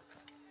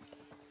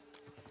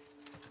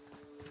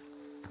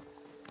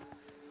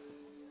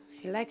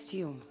 likes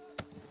you.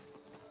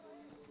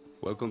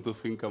 Welcome to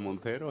Finca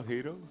Montero,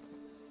 hero.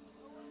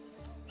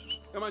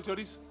 Come on,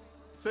 Choris.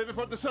 Save it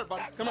for dessert,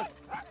 buddy. Come on.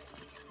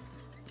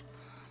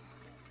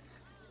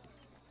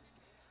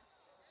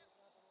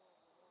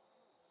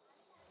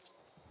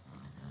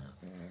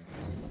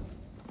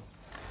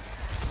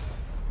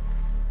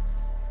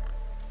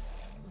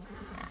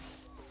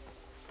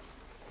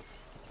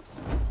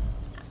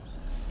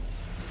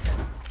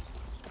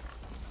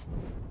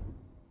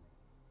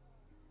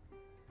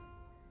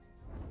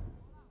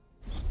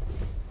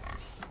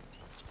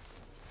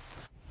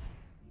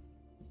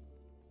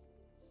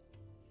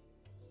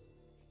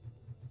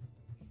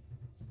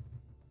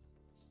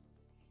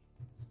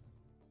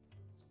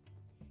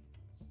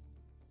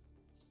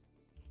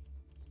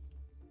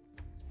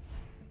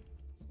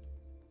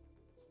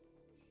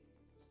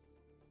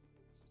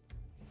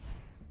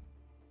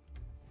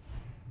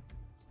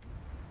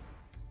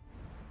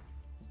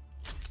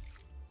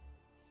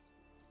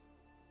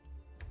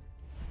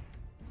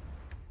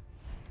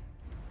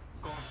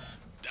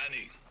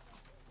 Danny,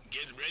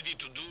 get ready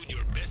to do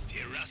your best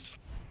Erast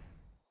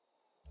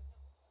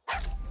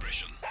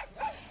impression.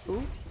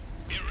 Who?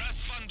 Erast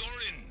Van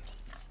Doren,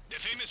 the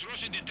famous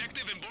Russian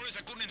detective in Boris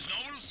Akunin's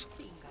novels.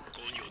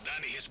 Coño,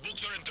 Danny, his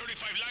books are in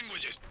 35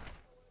 languages.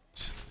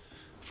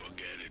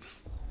 Forget it.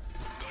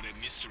 Got a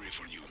mystery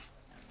for you.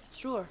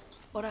 Sure.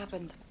 What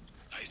happened?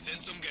 I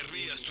sent some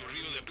guerrillas to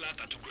Rio de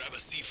Plata to grab a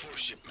C4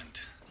 shipment.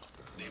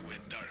 They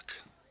went dark.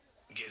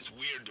 Gets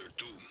weirder,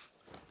 too.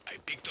 I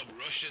picked up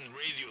Russian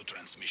radio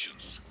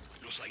transmissions.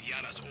 Looks like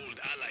Yara's old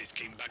allies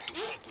came back to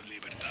fuck with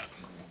Libertad.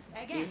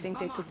 You think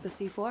they took the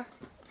C4?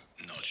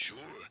 Not sure.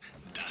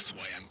 That's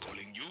why I'm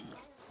calling you.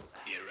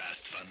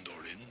 Erast Van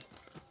Doren.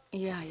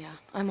 Yeah.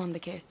 I'm on the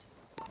case.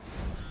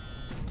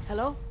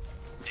 Hello?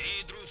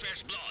 They drew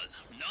first blood,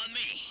 not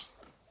me.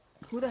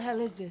 Who the hell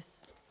is this?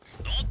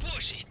 Don't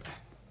push it.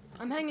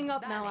 I'm hanging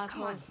up now,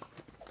 asshole.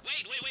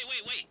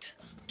 Wait.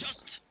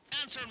 Just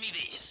answer me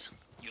this.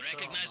 You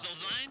recognize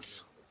those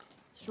lines?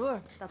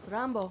 Sure, that's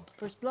Rambo.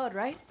 First blood,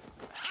 right?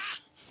 Ha!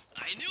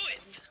 I knew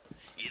it.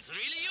 It's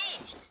really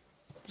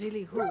you.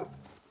 Really, who?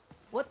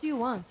 What do you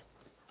want?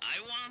 I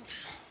want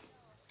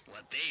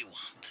what they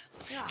want.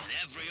 And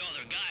every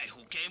other guy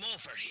who came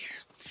over here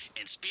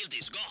and spilled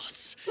his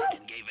guts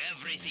and gave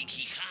everything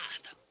he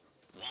had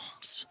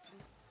wants.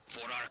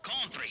 For our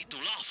country to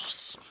love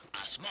us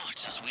as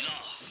much as we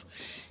love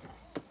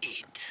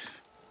it.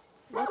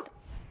 What?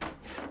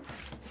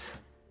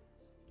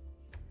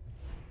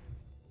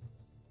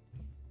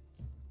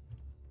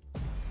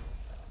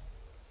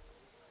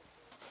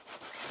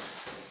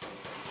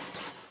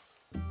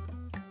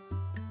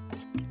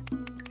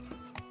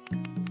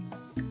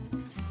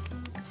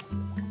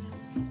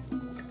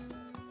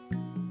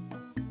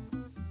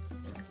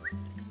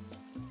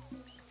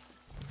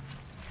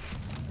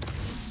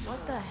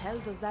 What the hell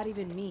does that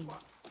even mean?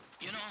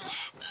 You know,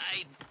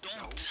 I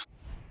don't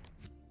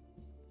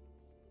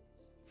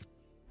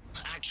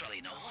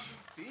actually know.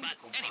 But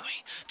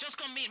anyway, just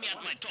come meet me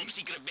at my top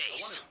secret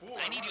base.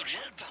 I need your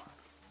help.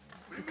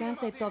 You can't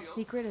say top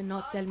secret and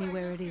not tell me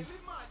where it is.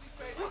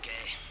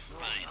 Okay,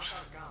 fine.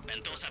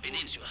 Ventosa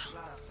Peninsula.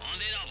 On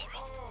the double.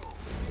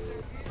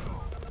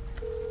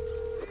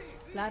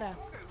 Lara,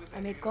 I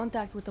made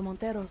contact with the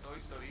Monteros.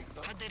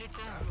 How did it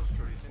go?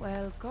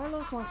 Well,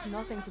 Carlos wants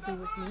nothing to do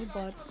with me,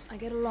 but I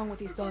get along with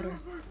his daughter.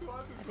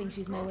 I think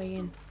she's my way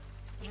in.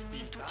 You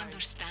need to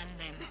understand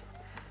them.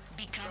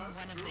 Become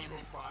one of them.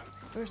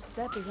 First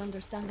step is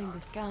understanding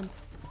this camp.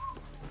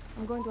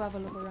 I'm going to have a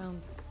look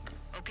around.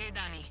 Okay,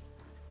 Danny.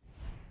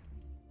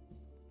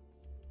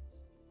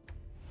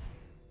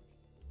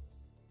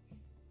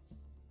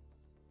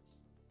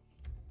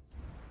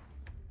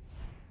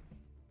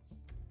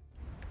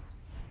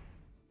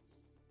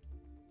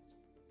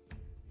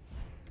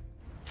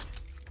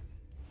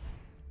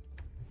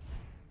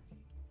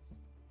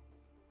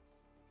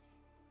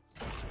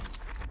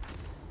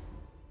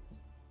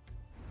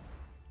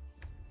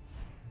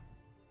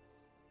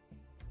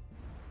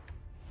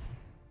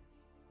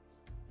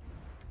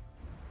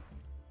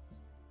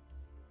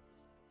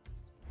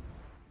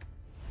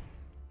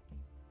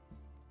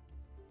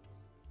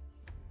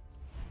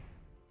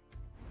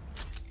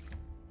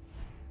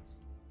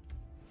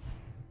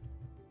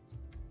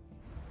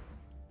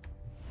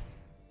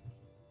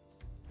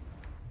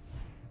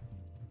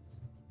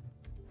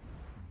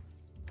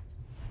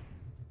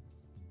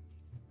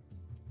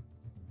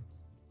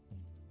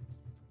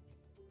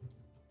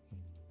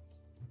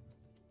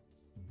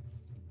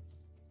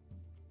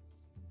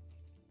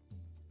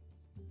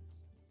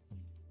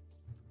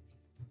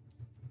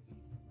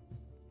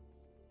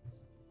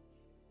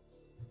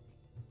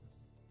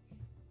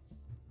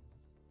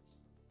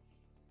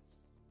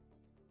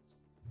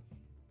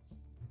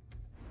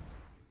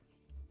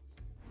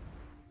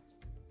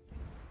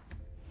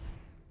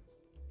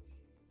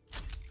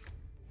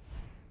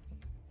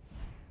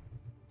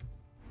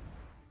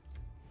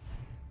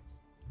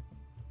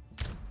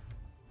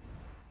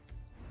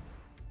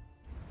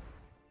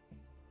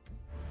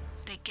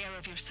 Take care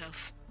of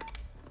yourself.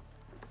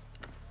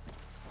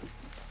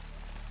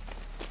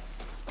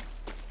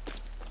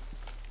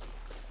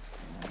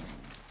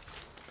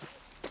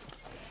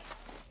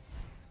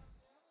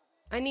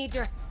 I need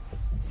your...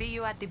 See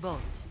you at the boat.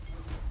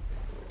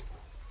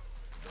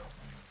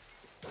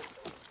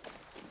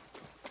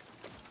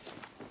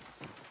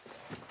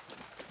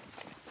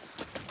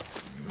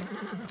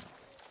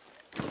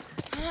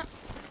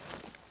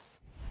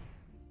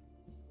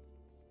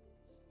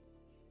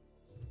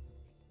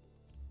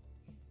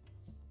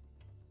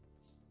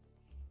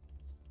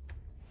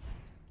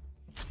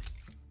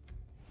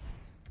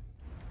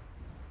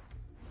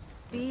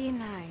 Be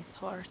nice,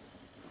 horse.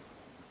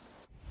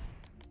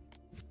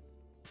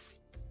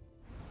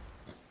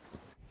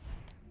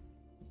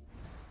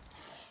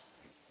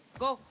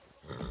 Go.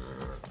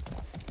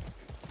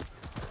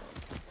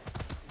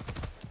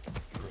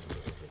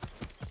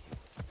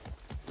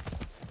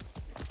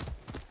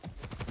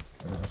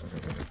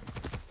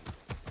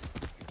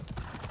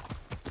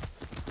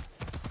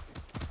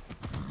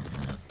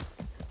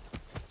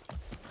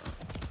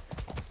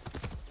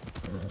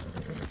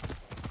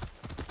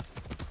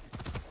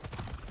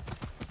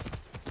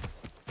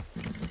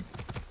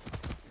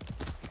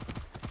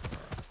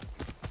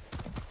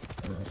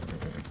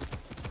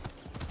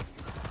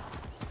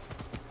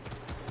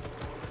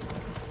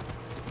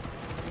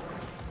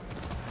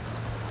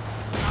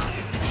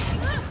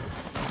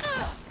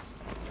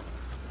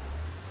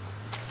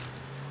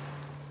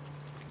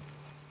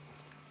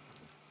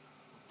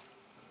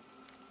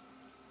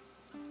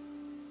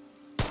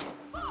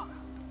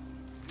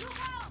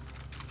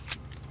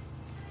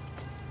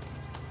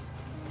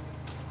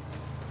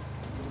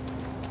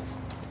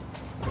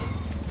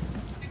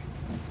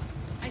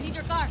 I need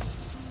your car.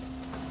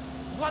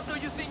 What do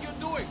you think you're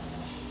doing?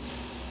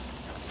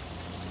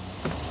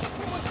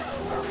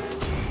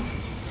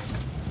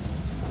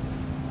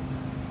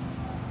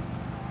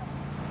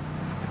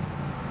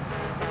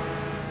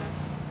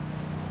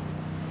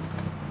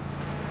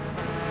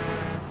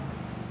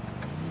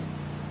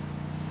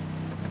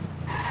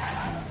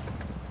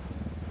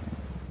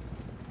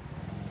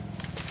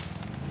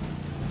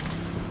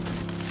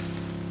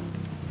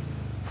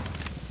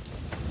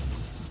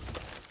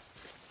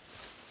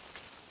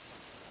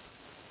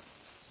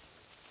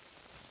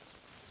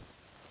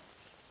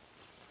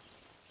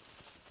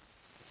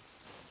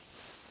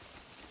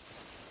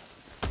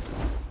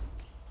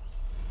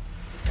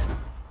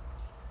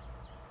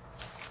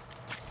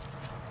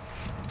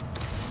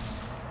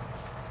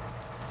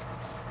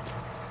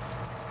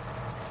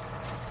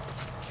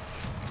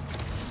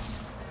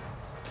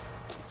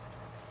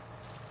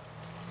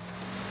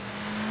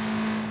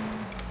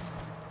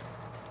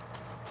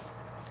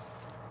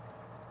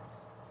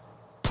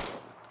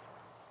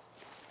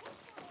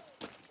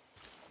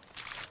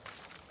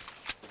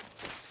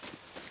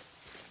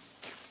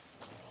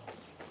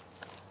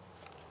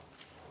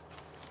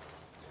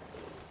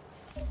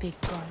 Big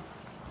gun.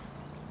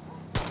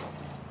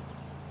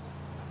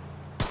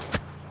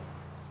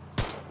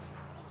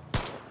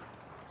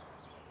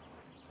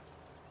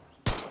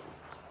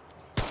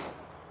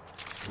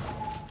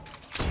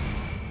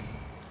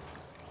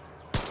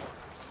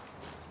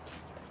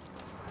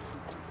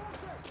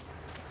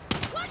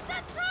 Watch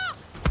that truck!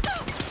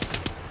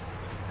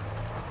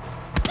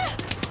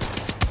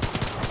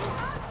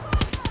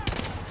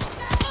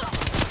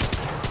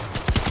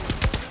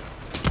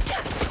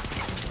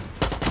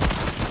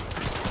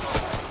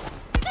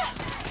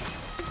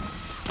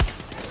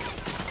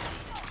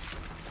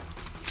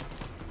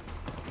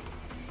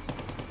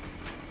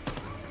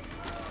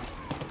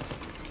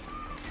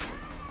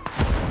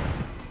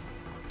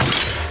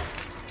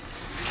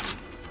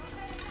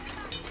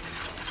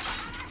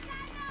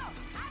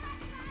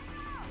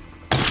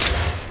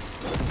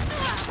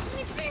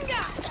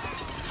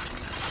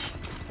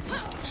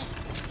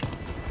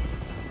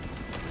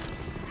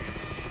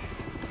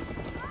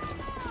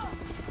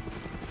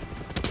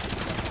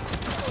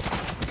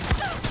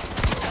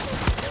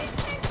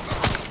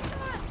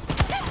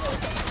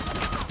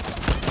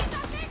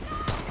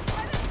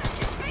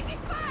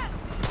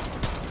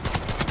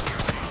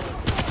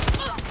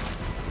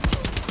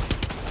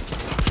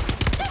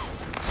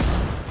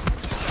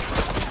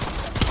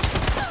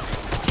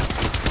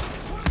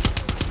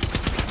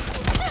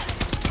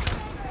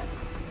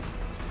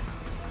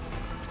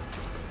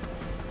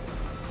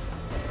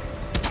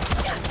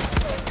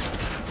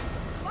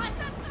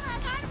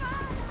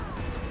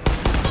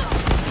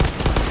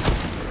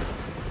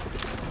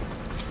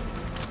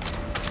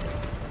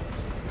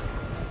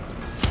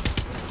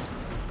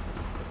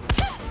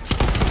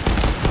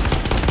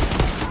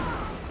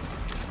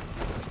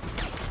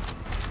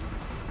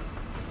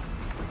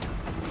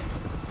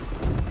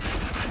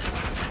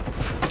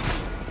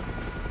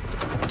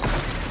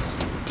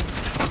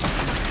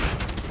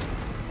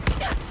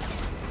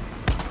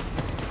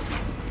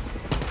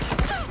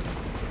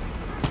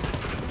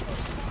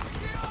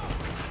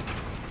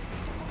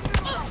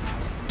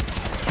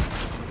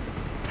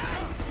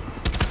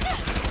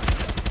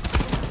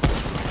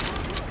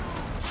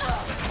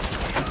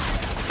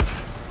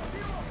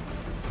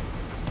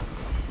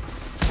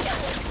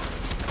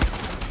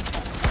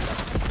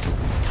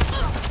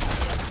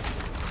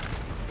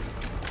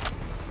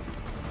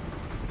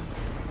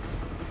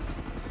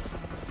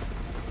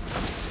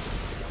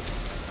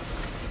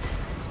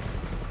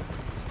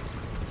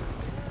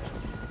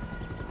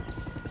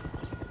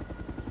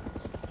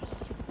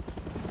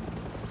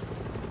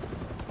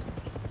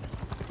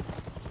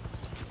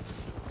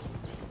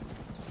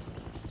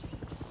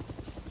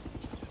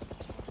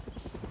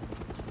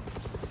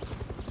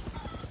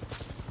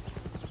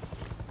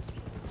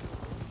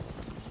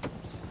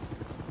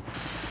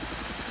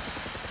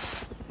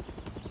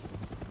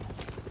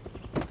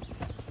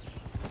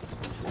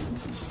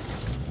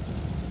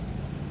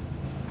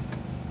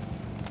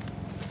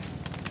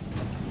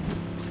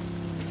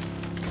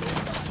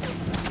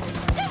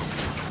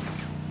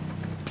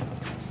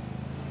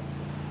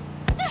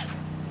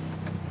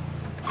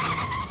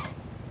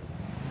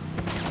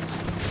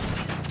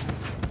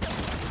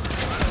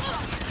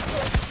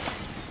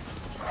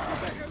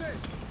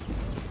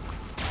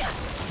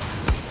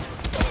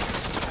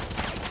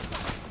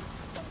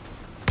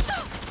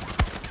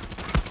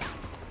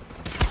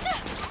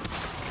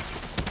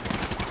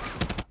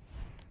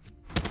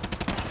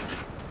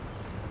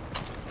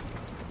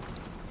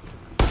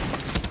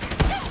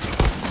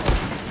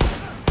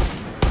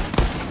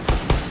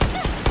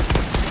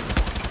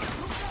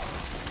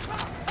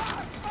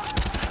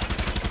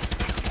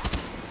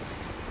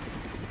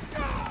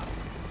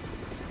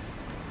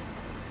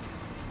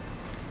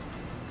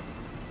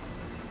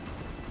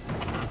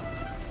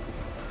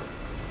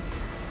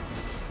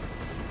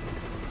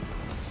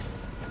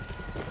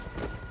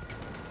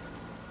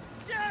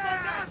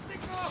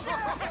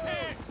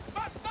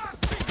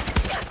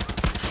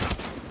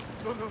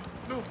 no,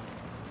 no.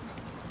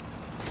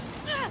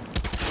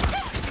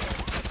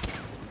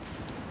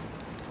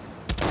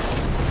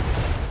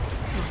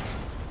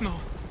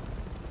 No.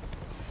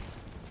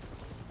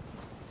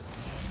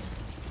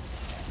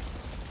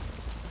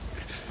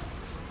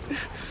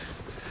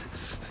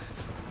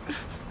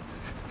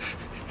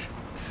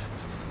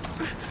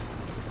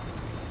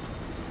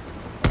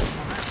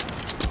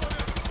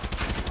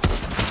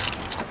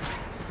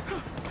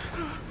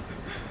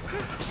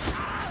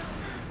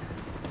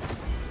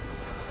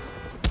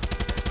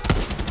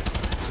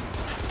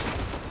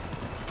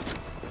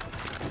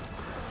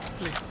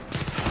 Please.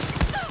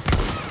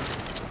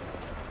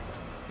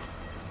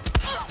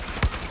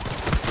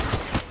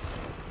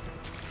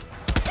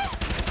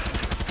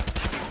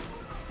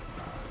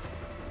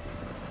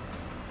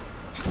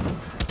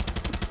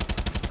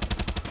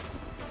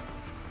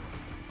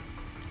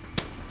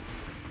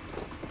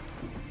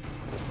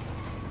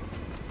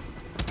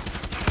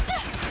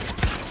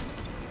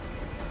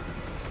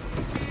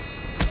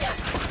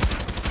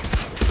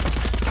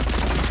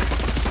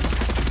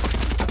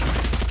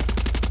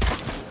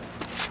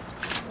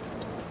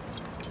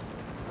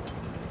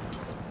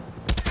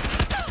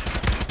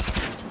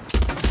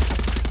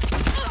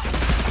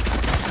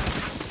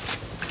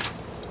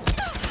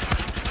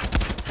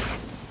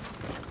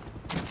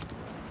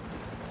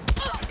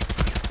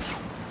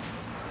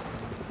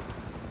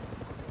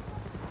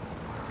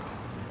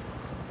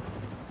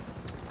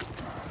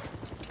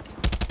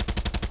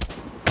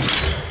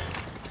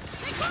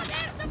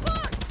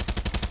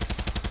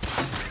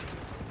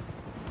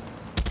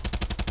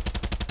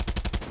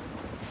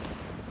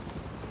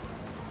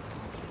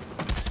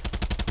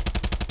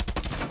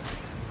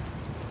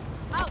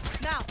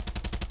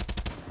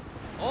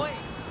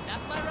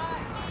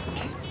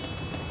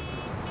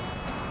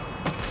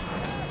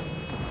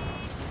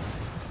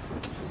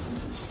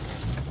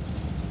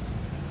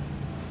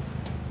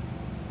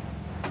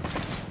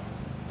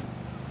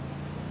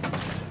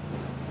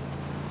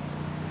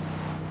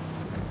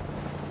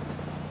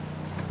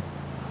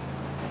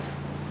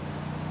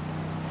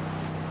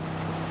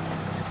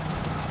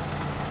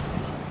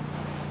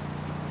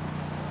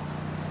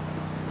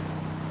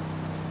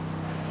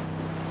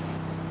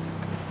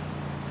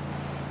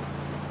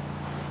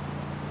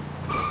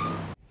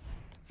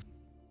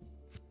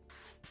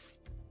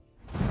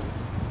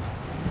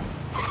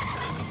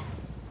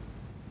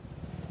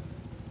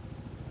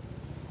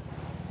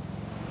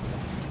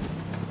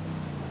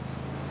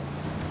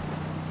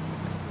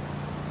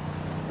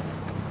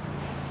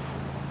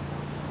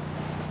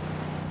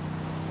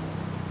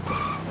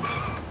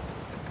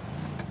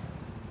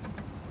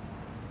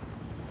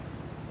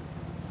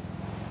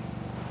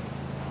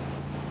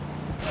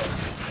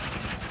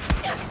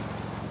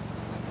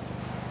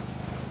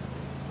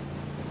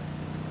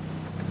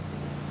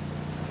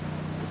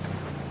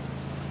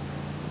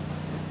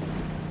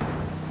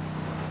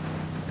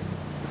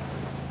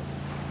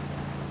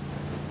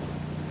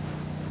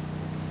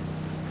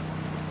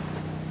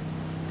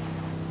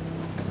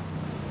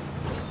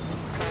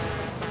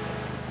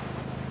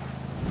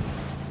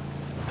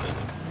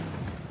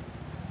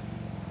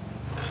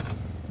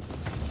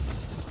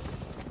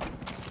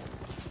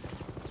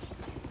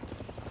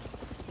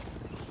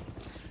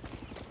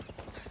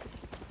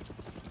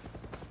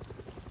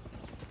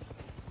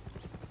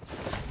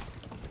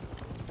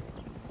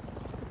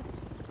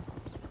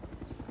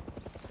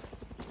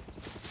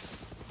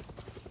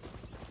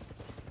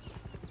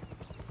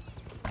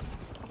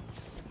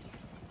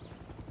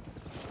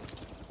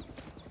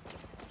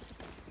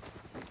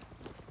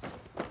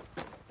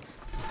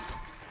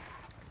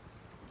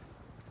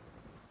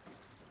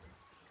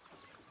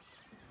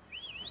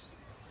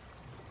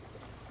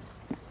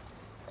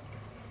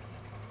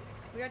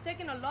 We are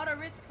taking a lot of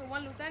risks for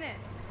one lieutenant.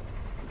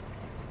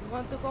 You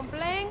want to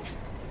complain?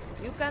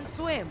 You can't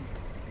swim.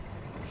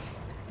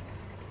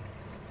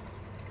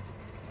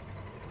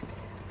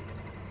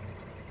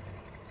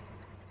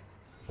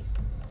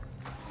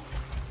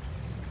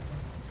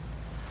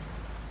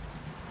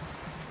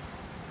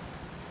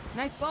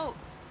 Nice boat.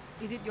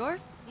 Is it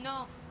yours?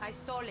 No, I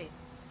stole it.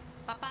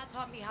 Papa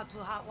taught me how to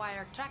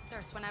hotwire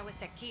tractors when I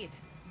was a kid.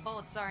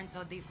 Boats aren't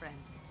so different.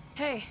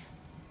 Hey,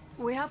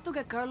 we have to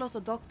get Carlos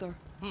a doctor.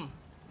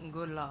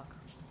 Good luck.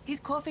 He's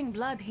coughing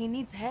blood. He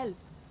needs help.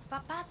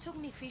 Papa took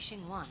me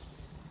fishing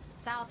once,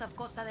 south of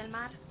Costa del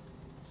Mar.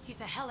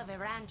 He's a hell of a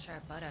rancher,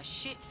 but a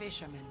shit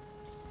fisherman.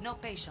 No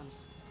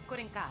patience.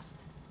 Couldn't cast.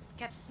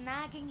 Kept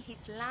snagging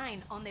his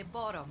line on the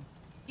bottom.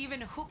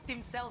 Even hooked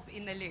himself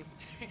in the lip.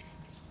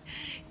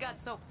 Got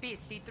so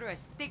pissed he threw a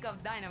stick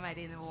of dynamite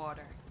in the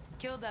water.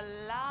 Killed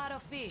a lot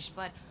of fish,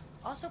 but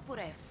also put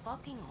a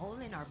fucking hole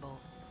in our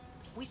boat.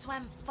 We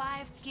swam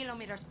 5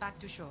 kilometers back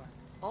to shore.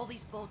 All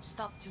these boats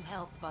stopped to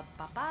help, but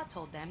Papa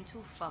told them to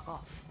fuck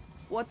off.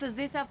 What does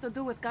this have to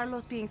do with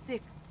Carlos being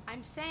sick?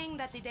 I'm saying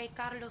that the day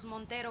Carlos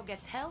Montero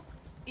gets help,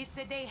 is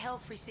the day hell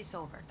freezes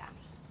over, Tammy.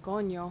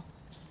 Coño.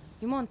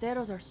 You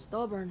Monteros are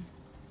stubborn.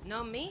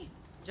 Not me,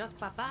 just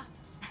Papa.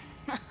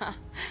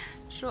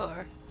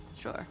 Sure,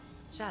 sure.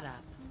 Shut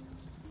up.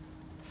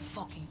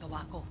 Fucking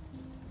tobacco.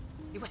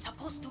 It was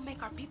supposed to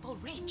make our people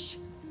rich.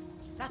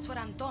 That's what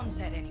Anton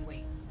said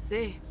anyway.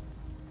 See?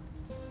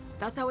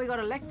 That's how we got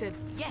elected.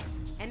 Yes,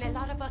 and a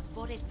lot of us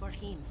voted for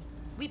him.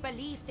 We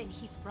believed in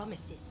his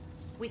promises.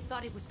 We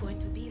thought it was going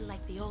to be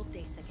like the old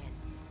days again,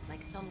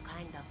 like some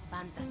kind of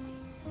fantasy.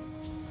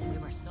 We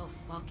were so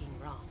fucking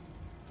wrong.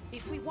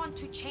 If we want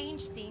to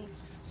change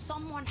things,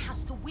 someone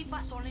has to whip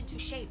us all into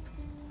shape,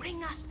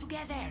 bring us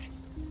together.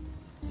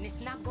 And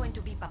it's not going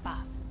to be Papa.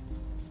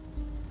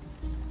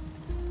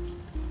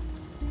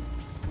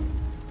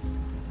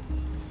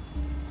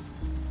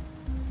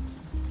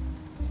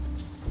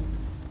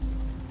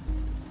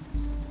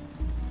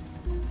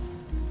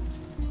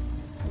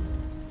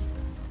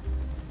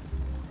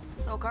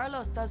 So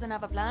Carlos doesn't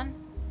have a plan?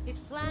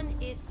 His plan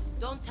is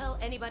don't tell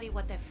anybody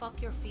what the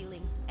fuck you're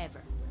feeling, ever.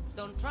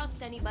 Don't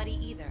trust anybody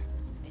either,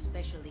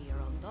 especially your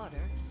own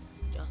daughter.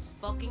 Just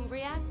fucking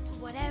react to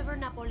whatever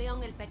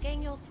Napoleon el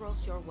Pequeño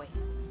throws your way.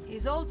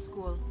 He's old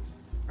school.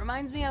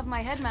 Reminds me of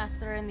my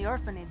headmaster in the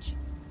orphanage.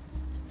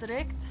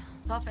 Strict,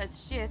 tough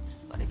as shit,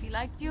 but if he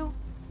liked you,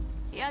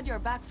 he had your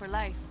back for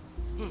life.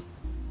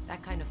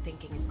 That kind of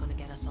thinking is gonna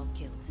get us all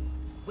killed.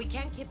 We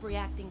can't keep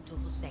reacting to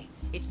Jose.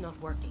 It's not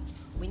working.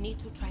 We need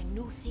to try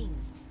new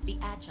things, be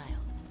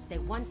agile, stay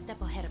one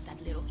step ahead of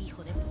that little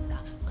hijo de puta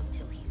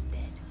until he's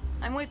dead.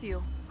 I'm with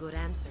you. Good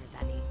answer,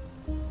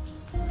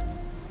 Danny.